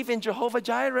don't believe in Jehovah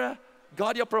Jireh,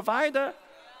 God your provider,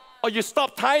 or you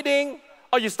stop tithing,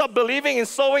 or you stop believing in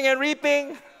sowing and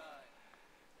reaping.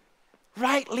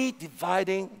 Rightly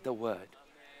dividing the word.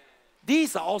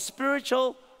 These are all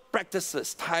spiritual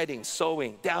practices, tithing,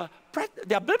 sowing. They are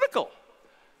biblical.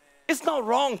 It's not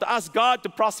wrong to ask God to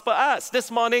prosper us.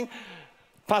 This morning,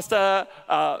 Pastor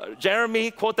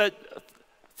Jeremy quoted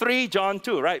 3 John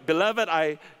 2, right? Beloved,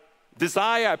 I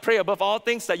pray above all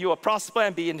things that you will prosper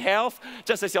and be in health,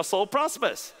 just as your soul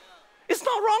prospers. It's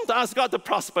not wrong to ask God to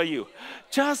prosper you.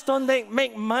 Just don't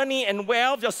make money and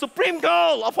wealth your supreme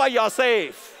goal of why you are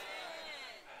saved.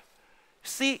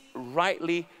 See,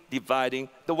 rightly dividing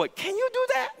the word. Can you do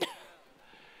that?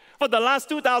 For the last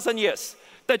 2,000 years,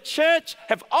 the church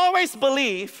have always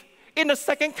believed in the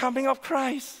second coming of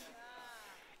Christ.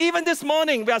 Even this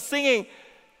morning, we are singing,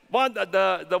 one of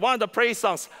the praise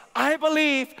songs, I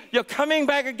believe you're coming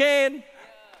back again.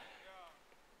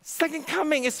 Second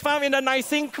coming is found in the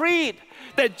Nicene Creed,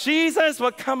 that Jesus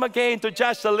will come again to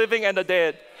judge the living and the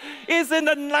dead. It's in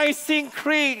the Nicene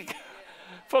Creed,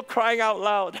 for crying out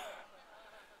loud.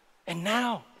 And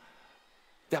now,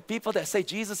 there are people that say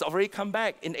Jesus already come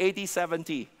back in AD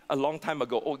 70, a long time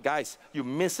ago. Oh, guys, you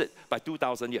miss it by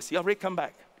 2,000 years. He already come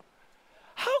back.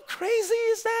 How crazy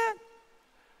is that?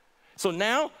 So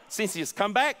now, since he's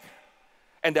come back,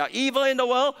 and there are evil in the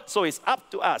world, so it's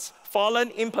up to us, fallen,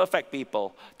 imperfect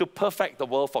people, to perfect the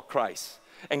world for Christ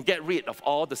and get rid of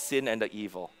all the sin and the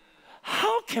evil.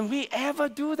 How can we ever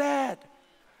do that?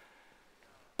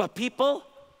 But people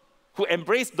who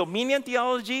embrace dominion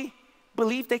theology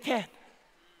believe they can.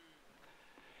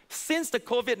 Since the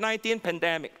COVID-19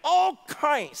 pandemic, all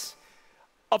kinds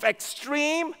of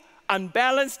extreme,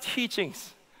 unbalanced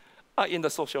teachings are in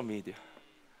the social media.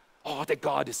 Oh, that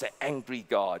God is an angry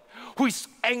God who is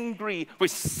angry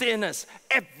with sinners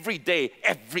every day,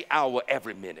 every hour,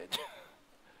 every minute.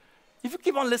 If you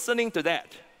keep on listening to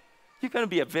that, you're going to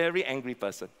be a very angry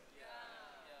person.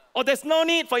 Or there's no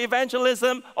need for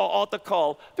evangelism or altar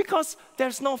call because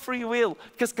there's no free will,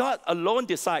 because God alone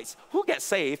decides who gets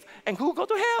saved and who go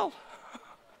to hell.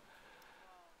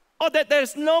 Or that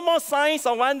there's no more signs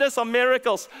or wonders or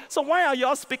miracles. So why are you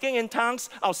all speaking in tongues?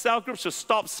 Our cell group should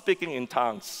stop speaking in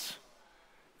tongues.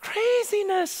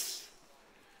 Craziness.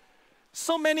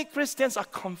 So many Christians are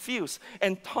confused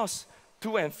and tossed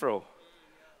to and fro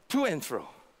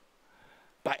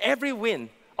by every wind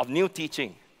of new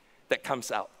teaching that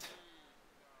comes out.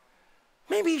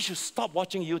 Maybe you should stop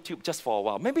watching YouTube just for a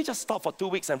while. Maybe just stop for 2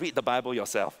 weeks and read the Bible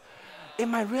yourself. It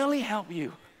might really help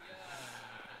you.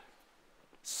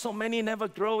 So many never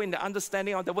grow in the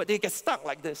understanding of the word. They get stuck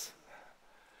like this.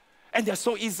 And they're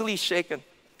so easily shaken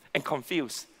and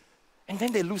confused. And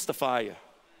then they lose the fire.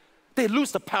 They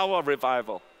lose the power of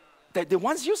revival that they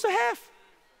once used to have.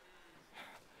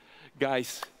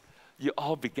 Guys, you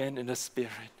all began in the Spirit.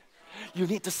 You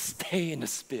need to stay in the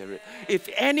Spirit. If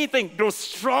anything, grow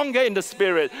stronger in the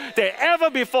Spirit than ever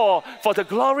before for the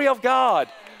glory of God.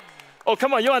 Oh,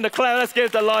 come on, you want to clap? Let's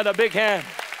give the Lord a big hand.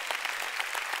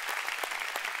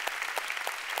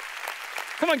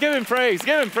 Come on, give him praise.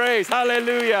 Give him praise.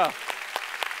 Hallelujah.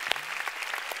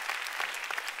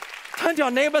 Turn to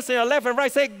your neighbors on your left and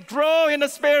right. Say, grow in the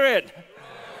Spirit.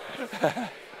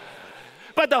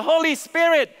 But the Holy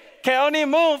Spirit can only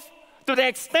move to the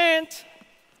extent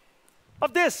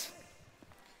of this,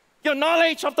 your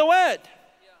knowledge of the Word.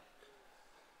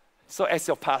 So as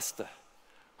your pastor,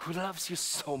 who loves you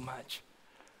so much,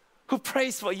 who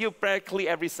prays for you practically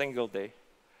every single day,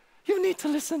 you need to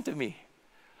listen to me.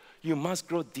 You must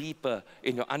grow deeper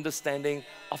in your understanding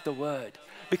of the Word,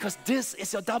 because this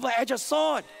is your double-edged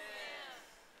sword.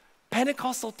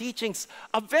 Pentecostal teachings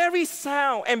are very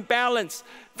sound and balanced,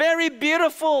 very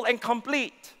beautiful and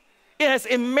complete. It has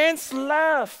immense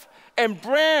love and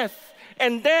breadth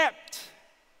and depth.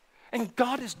 And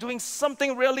God is doing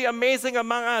something really amazing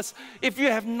among us if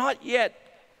you have not yet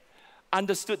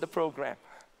understood the program.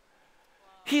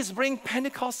 He's bringing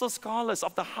Pentecostal scholars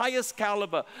of the highest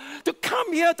caliber to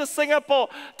come here to Singapore,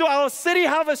 to our City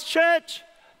Harvest Church,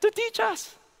 to teach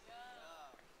us.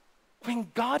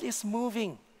 When God is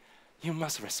moving, you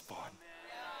must respond.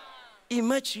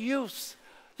 Emerge youths,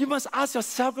 you must ask your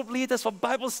cell group leaders for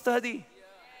Bible study.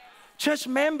 Church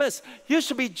members, you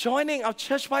should be joining our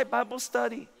church-wide Bible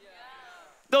study.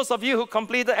 Those of you who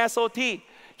completed SOT,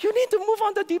 you need to move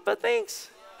on to deeper things.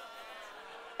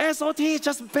 SOT is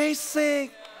just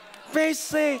basic.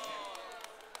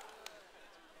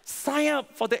 Sign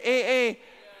up for the AA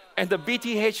and the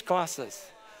BTH classes.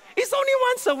 It's only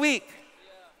once a week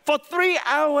for 3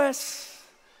 hours.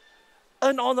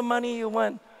 Earn all the money you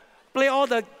want. Play all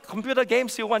the computer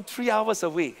games you want 3 hours a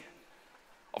week.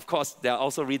 Of course, there are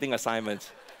also reading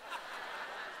assignments.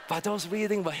 But those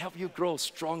reading will help you grow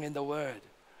strong in the Word.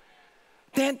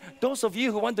 Then, those of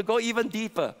you who want to go even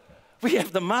deeper, we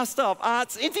have the Master of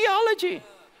Arts in Theology,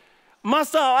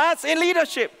 Master of Arts in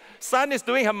Leadership. Son is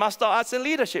doing her Master of Arts in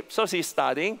Leadership, so she's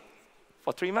studying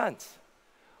for 3 months.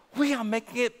 We are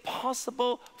making it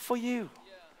possible for you.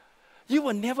 You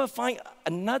will never find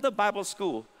another Bible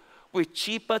school with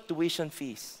cheaper tuition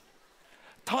fees,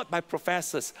 taught by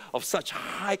professors of such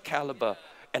high caliber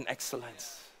and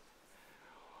excellence.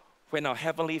 When our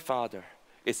Heavenly Father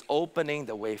is opening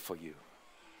the way for you,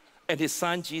 and His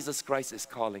Son Jesus Christ is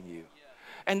calling you,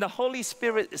 and the Holy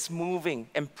Spirit is moving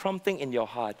and prompting in your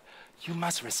heart, you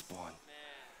must respond.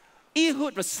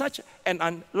 Ehud was such an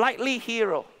unlikely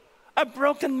hero, a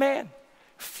broken man,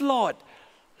 flawed,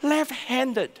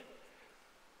 left-handed,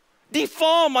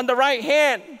 deformed on the right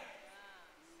hand.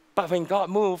 But when God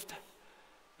moved,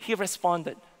 he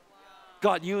responded.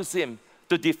 God used him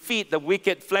to defeat the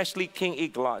wicked fleshly king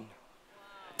Eglon.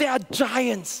 There are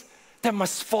giants that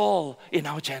must fall in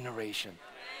our generation.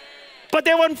 But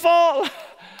they won't fall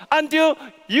until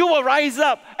you will rise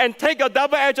up and take a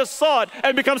double-edged sword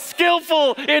and become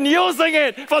skillful in using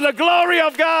it for the glory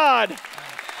of God.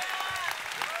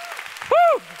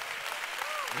 Woo!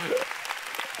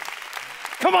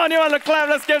 Come on, you want to clap?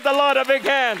 Let's give the Lord a big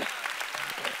hand.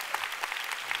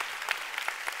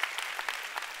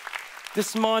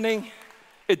 This morning,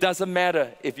 it doesn't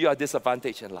matter if you are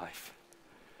disadvantaged in life.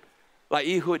 Like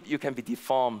Ehud, you can be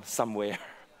deformed somewhere.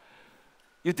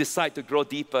 You decide to grow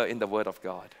deeper in the Word of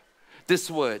God. This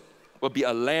Word will be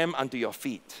a lamp unto your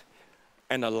feet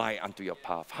and a light unto your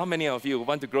path. How many of you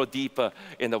want to grow deeper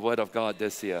in the Word of God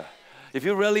this year? If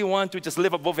you really want to, just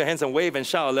lift up both your hands and wave and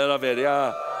shout a little bit.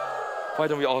 Yeah. Why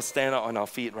don't we all stand up on our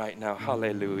feet right now?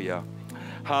 Hallelujah.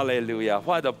 Hallelujah.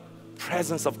 What the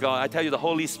presence of God. I tell you, the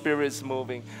Holy Spirit is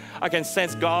moving. I can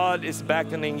sense God is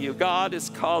beckoning you. God is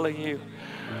calling you.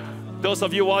 Those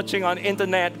of you watching on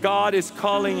internet, God is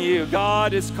calling you.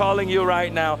 God is calling you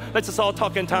right now. Let's just all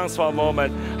talk in tongues for a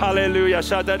moment. Hallelujah.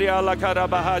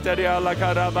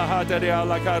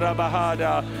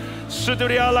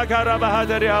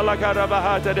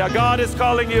 God is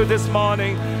calling you this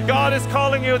morning. God is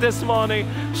calling you this morning.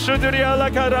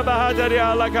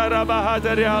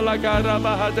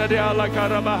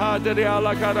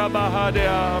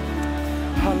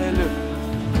 Hallelujah.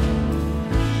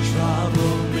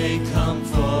 Trouble may come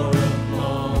for a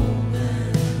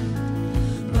moment,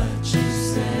 but you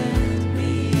set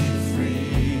me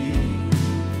free.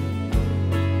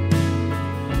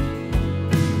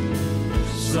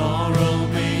 Sorrow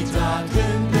may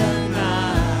darken the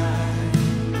night,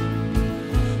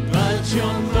 but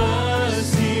your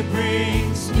mercy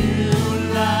brings new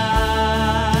life.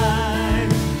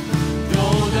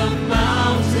 Though the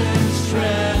mountains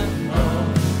tremble,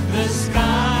 the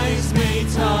skies may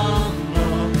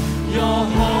tumble, your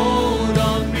hold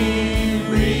on me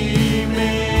remains.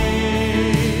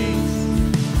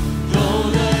 Though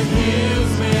the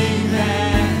hills may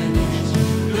vanish,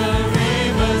 the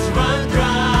rivers run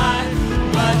dry,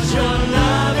 but your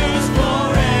love is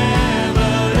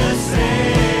forever the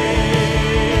same.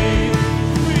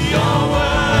 Your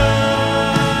word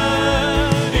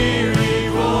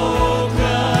irrevocable,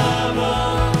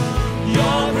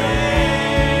 your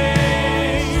grace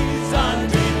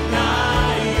undeniable,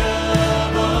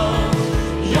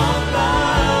 your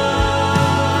love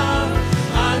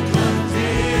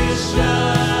unconditional.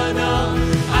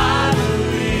 I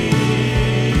believe,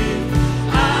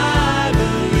 I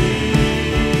believe.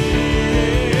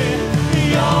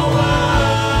 Your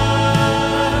word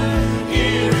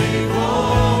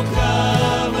irrevocable,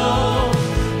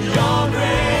 your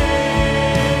grace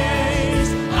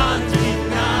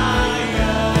undeniable,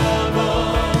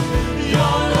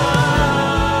 your love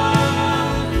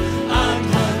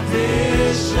unconditional.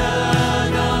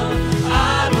 I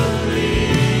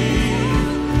believe,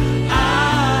 I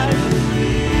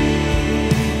believe.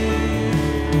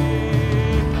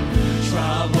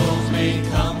 Troubles may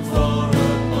come for a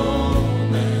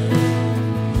moment,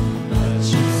 but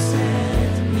you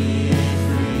set me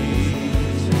free.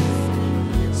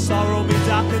 Sorrow may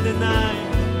darken the night.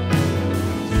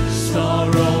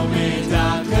 Sorrow may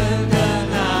darken the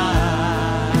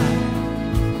night,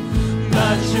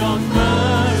 but your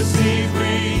mercy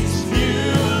brings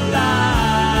new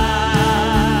light.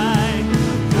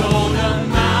 Though the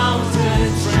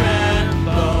mountains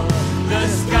tremble, the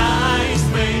skies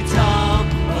may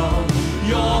tumble,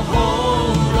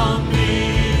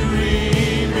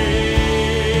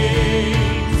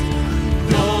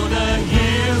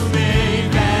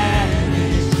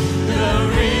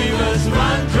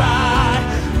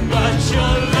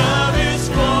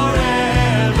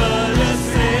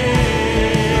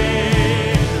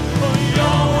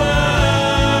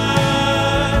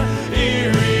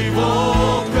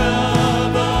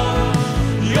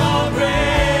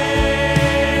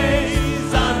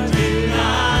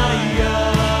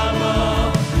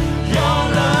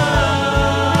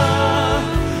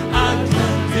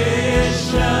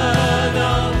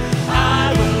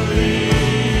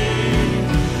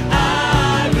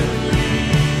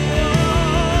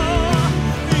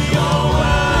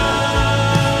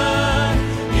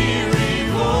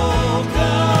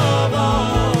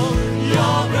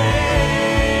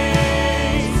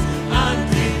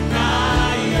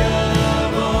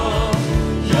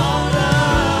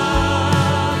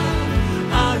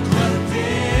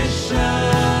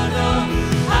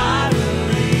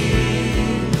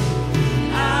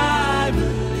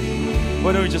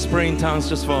 in tongues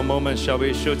just for a moment, shall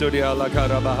we? Shuduria la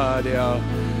karabahadia.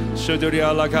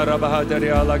 Shuduria la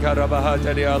karabahadia la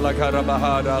karabahadia la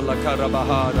karabahada la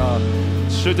karabahada.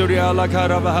 Shuduria la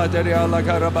karabahadia la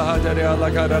karabahadia la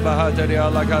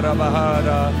karabahadia la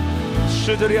karabahada.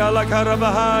 Shuduria la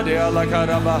karabahadia la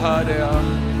karabahadia.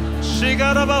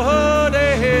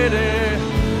 Shigarabahode hede.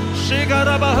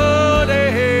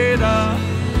 Shigarabahode heda.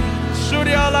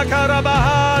 Shuduria la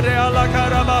karabahadia la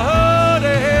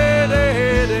karabahode hede.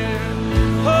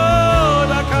 Oh,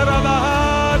 la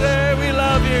karabahade. We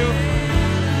love you.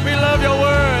 We love your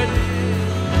word.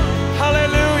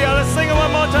 Hallelujah. Let's sing it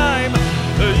one more time.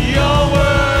 Your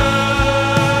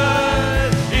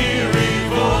word,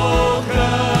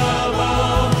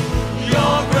 irrevocable.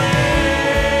 Your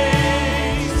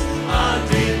grace,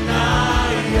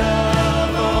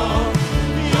 undeniable.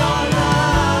 Your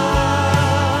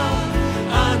love,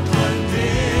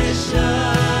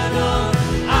 unconditional.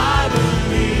 I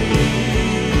believe.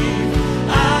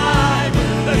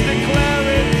 Let's declare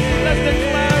it. Let's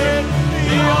declare it.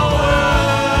 Your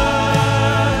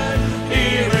word,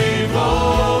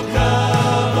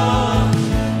 irrevocable.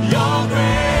 Your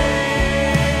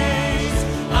grace,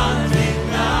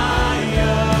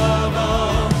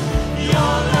 undeniable.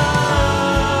 Your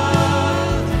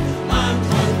love,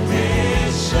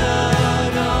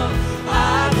 unconditional.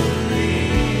 I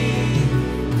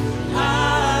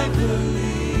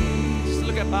believe. Just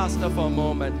look at Pastor for a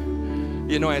moment.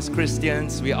 You know, as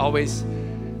Christians, we always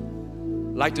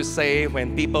like to say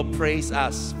when people praise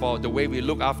us for the way we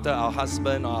look after our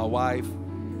husband or our wife,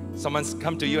 someone's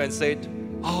come to you and said,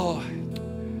 oh,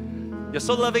 you're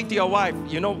so loving to your wife.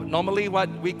 You know, normally what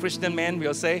we Christian men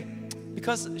will say,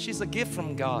 because she's a gift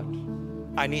from God.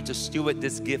 I need to steward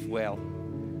this gift well.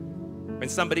 When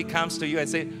somebody comes to you and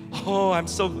say, oh, I'm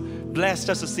so blessed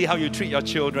just to see how you treat your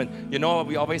children. You know what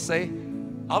we always say?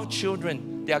 Our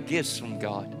children, they are gifts from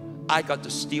God. I got to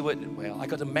steward it well. I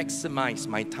got to maximize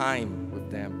my time with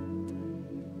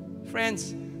them.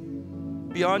 Friends,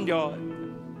 beyond your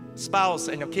spouse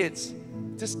and your kids,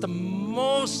 this is the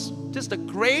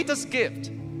greatest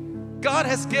gift God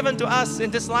has given to us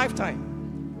in this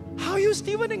lifetime. How are you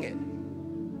stewarding it?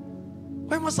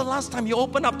 When was the last time you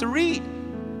opened up to read?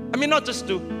 I mean, not just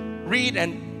to read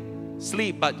and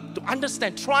sleep, but to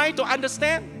understand. Try to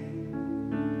understand.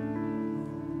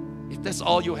 If that's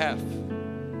all you have,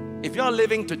 if you're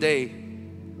living today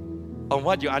on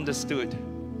what you understood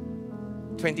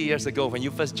 20 years ago when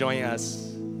you first joined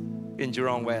us in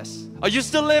Jurong West, are you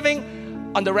still living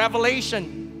on the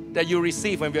revelation that you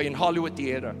received when we were in Hollywood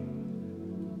theater?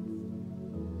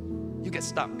 You get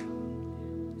stuck.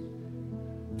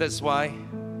 That's why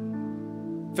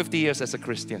 50 years as a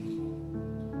Christian,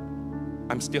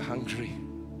 I'm still hungry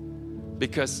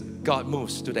because God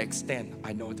moves to the extent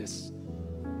I know this.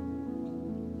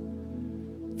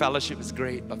 Fellowship is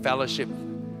great, but fellowship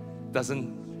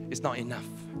is not enough.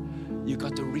 You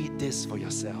got to read this for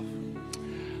yourself.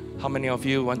 How many of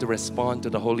you want to respond to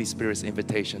the Holy Spirit's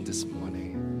invitation this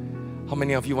morning? How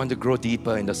many of you want to grow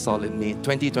deeper in the solid meat?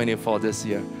 2024 this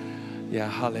year. Yeah,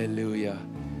 hallelujah.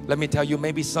 Let me tell you,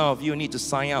 maybe some of you need to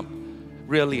sign up.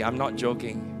 Really, I'm not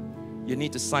joking. You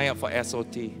need to sign up for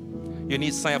SOT. You need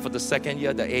to sign up for the second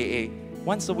year, the AA.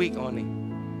 Once a week only.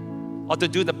 Or to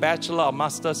do the Bachelor or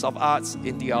Masters of Arts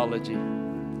in Theology.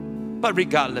 But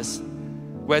regardless,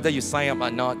 whether you sign up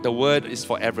or not, the word is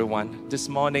for everyone. This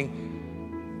morning,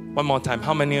 one more time,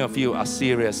 how many of you are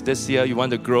serious? This year you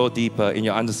want to grow deeper in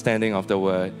your understanding of the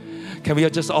word? Can we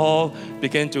just all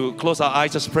begin to close our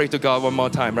eyes, just pray to God one more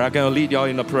time? I'm going to lead you all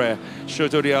in a prayer.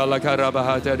 Just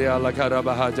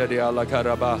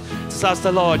ask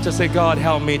the Lord, just say, God,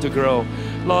 help me to grow.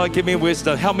 Lord, give me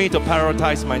wisdom. Help me to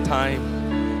prioritize my time.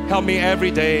 Help me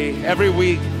every day, every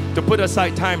week, to put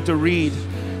aside time to read.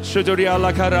 To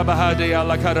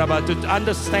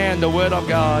understand the Word of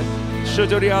God. To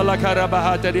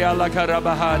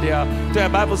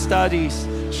have Bible studies.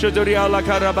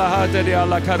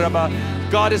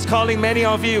 God is calling many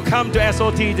of you, come to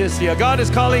SOT this year. God is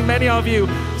calling many of you,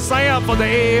 sign up for the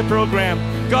AA program.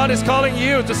 God is calling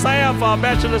you to sign up for a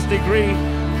bachelor's degree.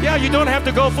 Yeah, you don't have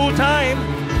to go full time.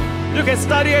 You can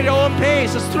study at your own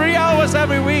pace. It's 3 hours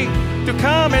every week to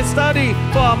come and study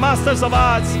for a Masters of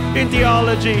Arts in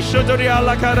Theology.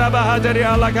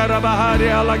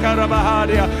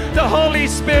 The Holy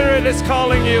Spirit is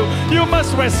calling you. You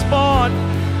must respond.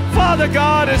 Father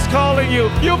God is calling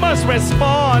you. You must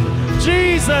respond.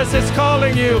 Jesus is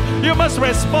calling you. You must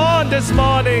respond this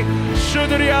morning.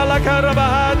 Sing it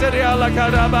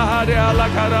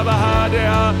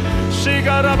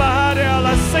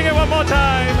one more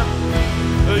time.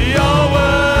 Your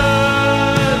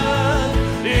word,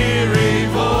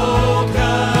 irrevocable.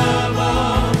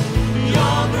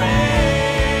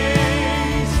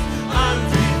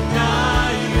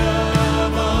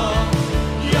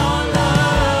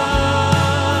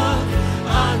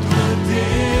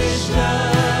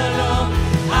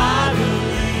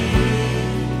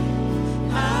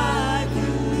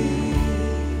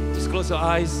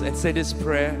 eyes and say this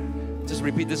prayer. Just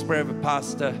repeat this prayer with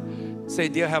Pastor. Say,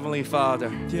 Dear Heavenly Father,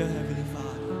 Dear Heavenly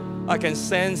Father, I can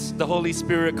sense the Holy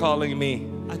Spirit calling me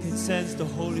I can sense the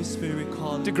Holy Spirit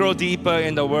calling to grow deeper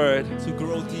in the Word. to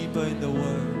grow deeper in the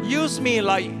Word. Use me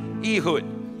like Ehud.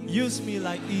 Use me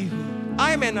like Ehud.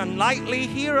 I'm an unlikely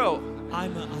hero,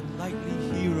 I'm an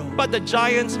unlikely hero, but the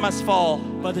giants must fall.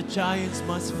 but the giants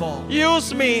must fall.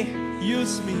 Use me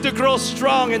Use me to grow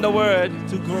strong in the Word.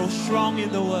 to grow strong in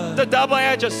the Word. The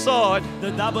double-edged sword. The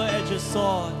double-edged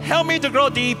sword. Help me to grow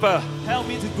deeper Help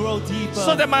me to grow deeper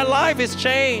so that my life is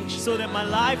changed. so that my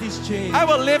life is changed. I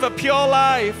will live a pure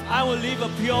life I will live a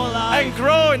pure life and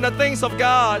grow in the things of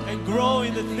God. and grow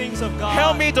in the things of God.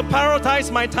 Help me to prioritize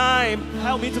my time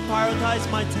Help me to prioritize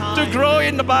my time to grow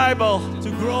in the Bible, to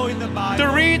grow in the Bible, to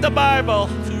read the Bible,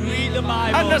 to read the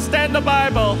Bible, understand the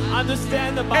Bible,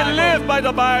 understand the Bible, and live by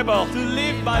the Bible. to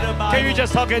live by the Bible. Can you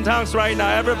just talk in tongues right now?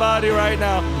 Everybody right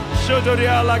now.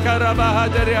 Shuduria la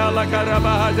karabahaderia la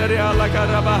karabahaderia la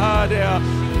karabahaderia.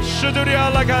 Shuduria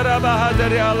la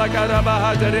karabahaderia la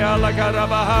karabahaderia la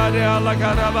karabahaderia la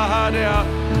karabahaderia.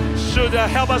 Should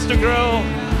help us to grow.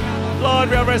 Lord,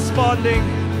 we are responding.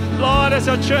 Lord, as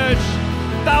your church,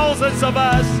 thousands of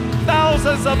us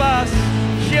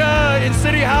here in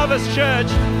City Harvest Church,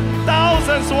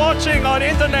 thousands watching on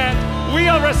internet, we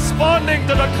are responding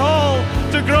to the call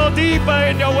to grow deeper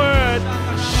in your word.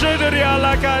 Your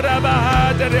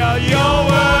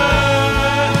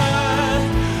word,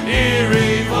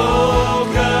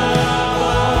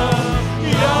 irrevocable,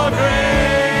 your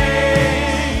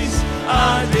grace,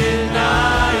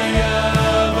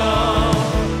 undeniable,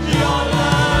 your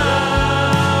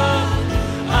love,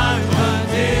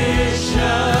 unconditional.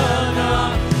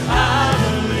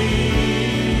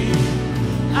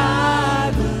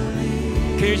 I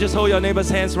believe. Can you just hold your neighbor's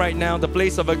hands right now? The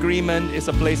place of agreement is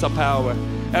a place of power.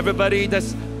 Everybody,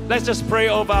 let's just pray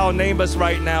over our neighbors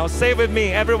right now. Say with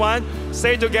me, everyone.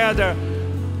 Say together.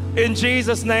 In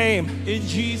Jesus' name. In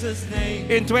Jesus' name.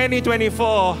 In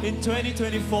 2024. In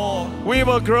 2024. We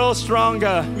will grow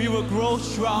stronger. We will grow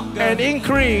stronger And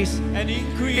increase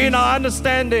in our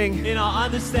understanding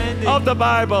of the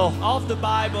Bible.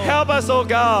 Help us, oh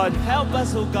God. Help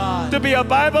us, oh God. To be a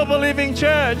Bible-believing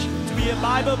church. To be a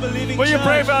Bible-believing Will church. you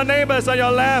pray for our neighbors on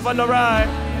your left, on the right?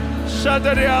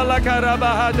 Shadaria la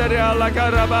karabahaderia la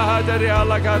karabahaderia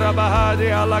la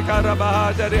karabahaderia la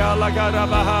karabahaderia la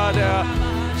karabahaderia.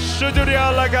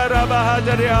 Shuduria la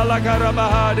karabahaderia la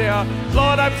karabahaderia.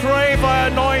 Lord, I pray for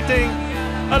anointing,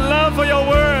 a love for your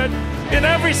word in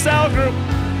every cell group,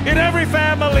 in every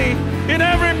family, in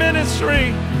every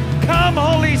ministry. Come,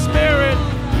 Holy Spirit.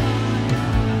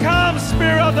 Come,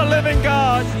 Spirit of the living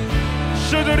God.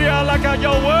 Shuduria la ka.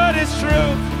 Your word is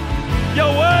truth.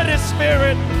 Your word is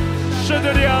spirit.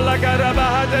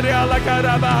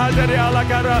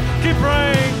 Keep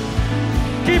praying.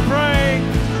 Keep praying.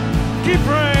 Keep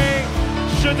praying.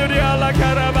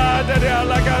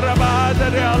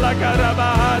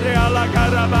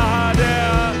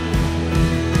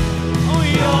 Oh,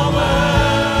 your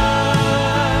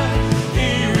word,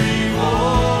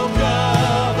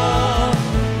 irrevocable.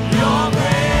 Your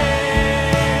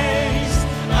grace,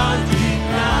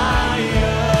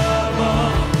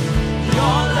 undeniable.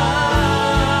 Your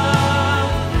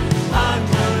love,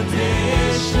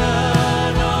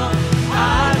 unconditional. I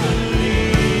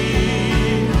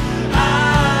believe.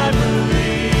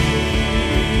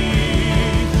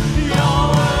 Your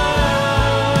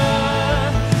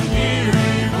word,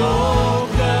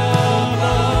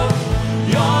 irrevocable.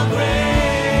 Your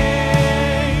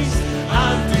grace,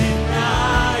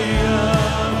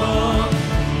 undeniable.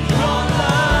 Your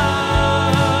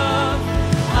love,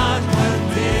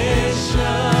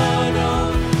 unconditional.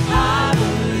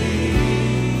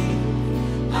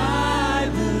 I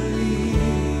believe.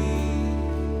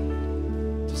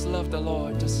 Just love the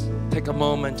Lord. Just take a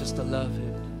moment just to love Him.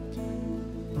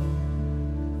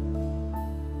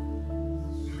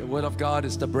 The Word of God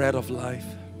is the bread of life.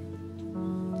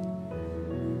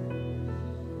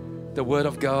 The Word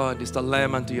of God is the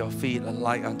lamp unto your feet, a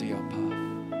light unto your path.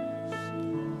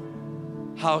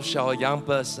 How shall a young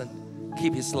person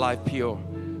keep his life pure?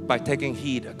 By taking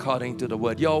heed according to the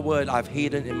Word. Your Word I've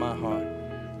hidden in my heart,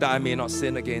 that I may not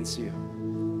sin against you.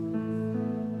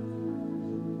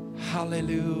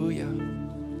 Hallelujah.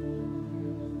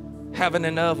 Heaven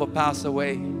and earth will pass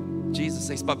away, Jesus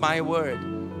says, but my word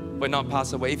will not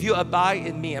pass away. If you abide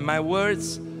in me and my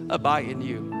words abide in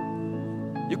you,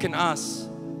 you can ask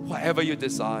whatever you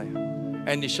desire,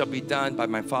 and it shall be done by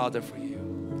my Father for you.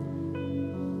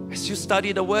 As you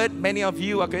study the word, many of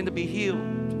you are going to be healed.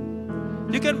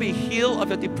 You're going to be healed of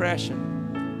your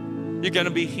depression. You're going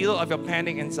to be healed of your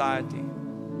panic anxiety.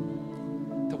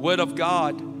 Word of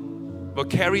God will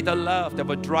carry the love that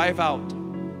will drive out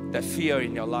that fear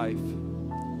in your life.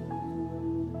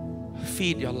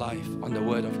 Feed your life on the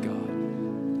Word of God.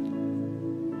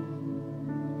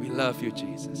 We love you,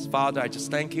 Jesus. Father, I just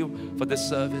thank you for this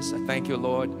service. I thank you,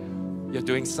 Lord. You're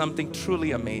doing something truly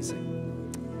amazing.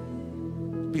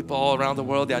 People all around the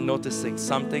world, they are noticing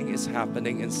something is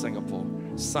happening in Singapore.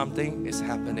 Something is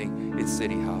happening in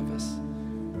City Harvest.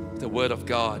 The Word of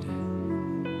God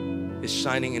is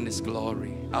shining in this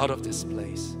glory out of this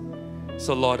place.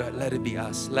 So Lord, let it be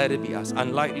us. Let it be us.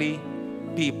 Unlikely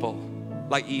people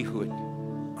like Ehud,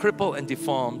 crippled and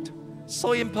deformed,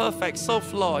 so imperfect, so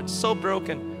flawed, so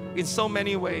broken in so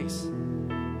many ways.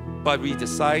 But we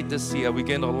decide this year we're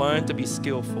going to learn to be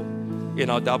skillful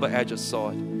in our double-edged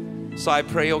sword. So I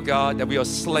pray, oh God, that we will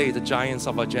slay the giants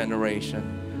of our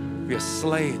generation. We will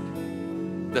slay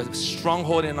the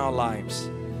stronghold in our lives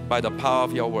by the power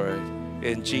of your word.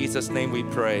 In Jesus' name we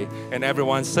pray. And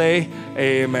everyone say,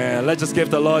 amen. Let's just give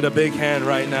the Lord a big hand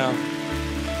right now.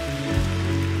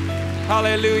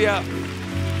 Hallelujah.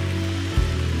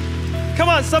 Come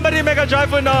on, somebody make a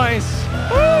joyful noise.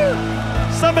 Woo!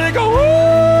 Somebody go, woo!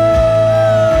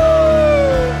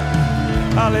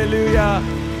 Hallelujah.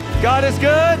 God is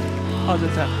good all the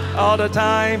time. All the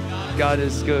time, God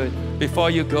is good. Before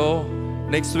you go,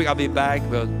 next week I'll be back.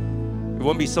 But it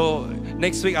won't be so.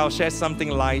 Next week I'll share something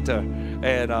lighter,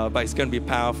 but it's going to be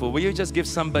powerful. Will you just give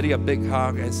somebody a big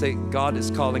hug and say, God is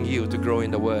calling you to grow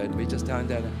in the Word? We just done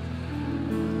that.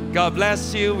 God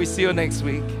bless you. We see you next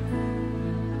week.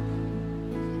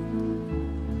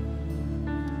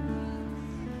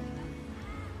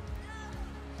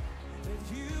 That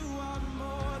you are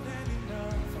more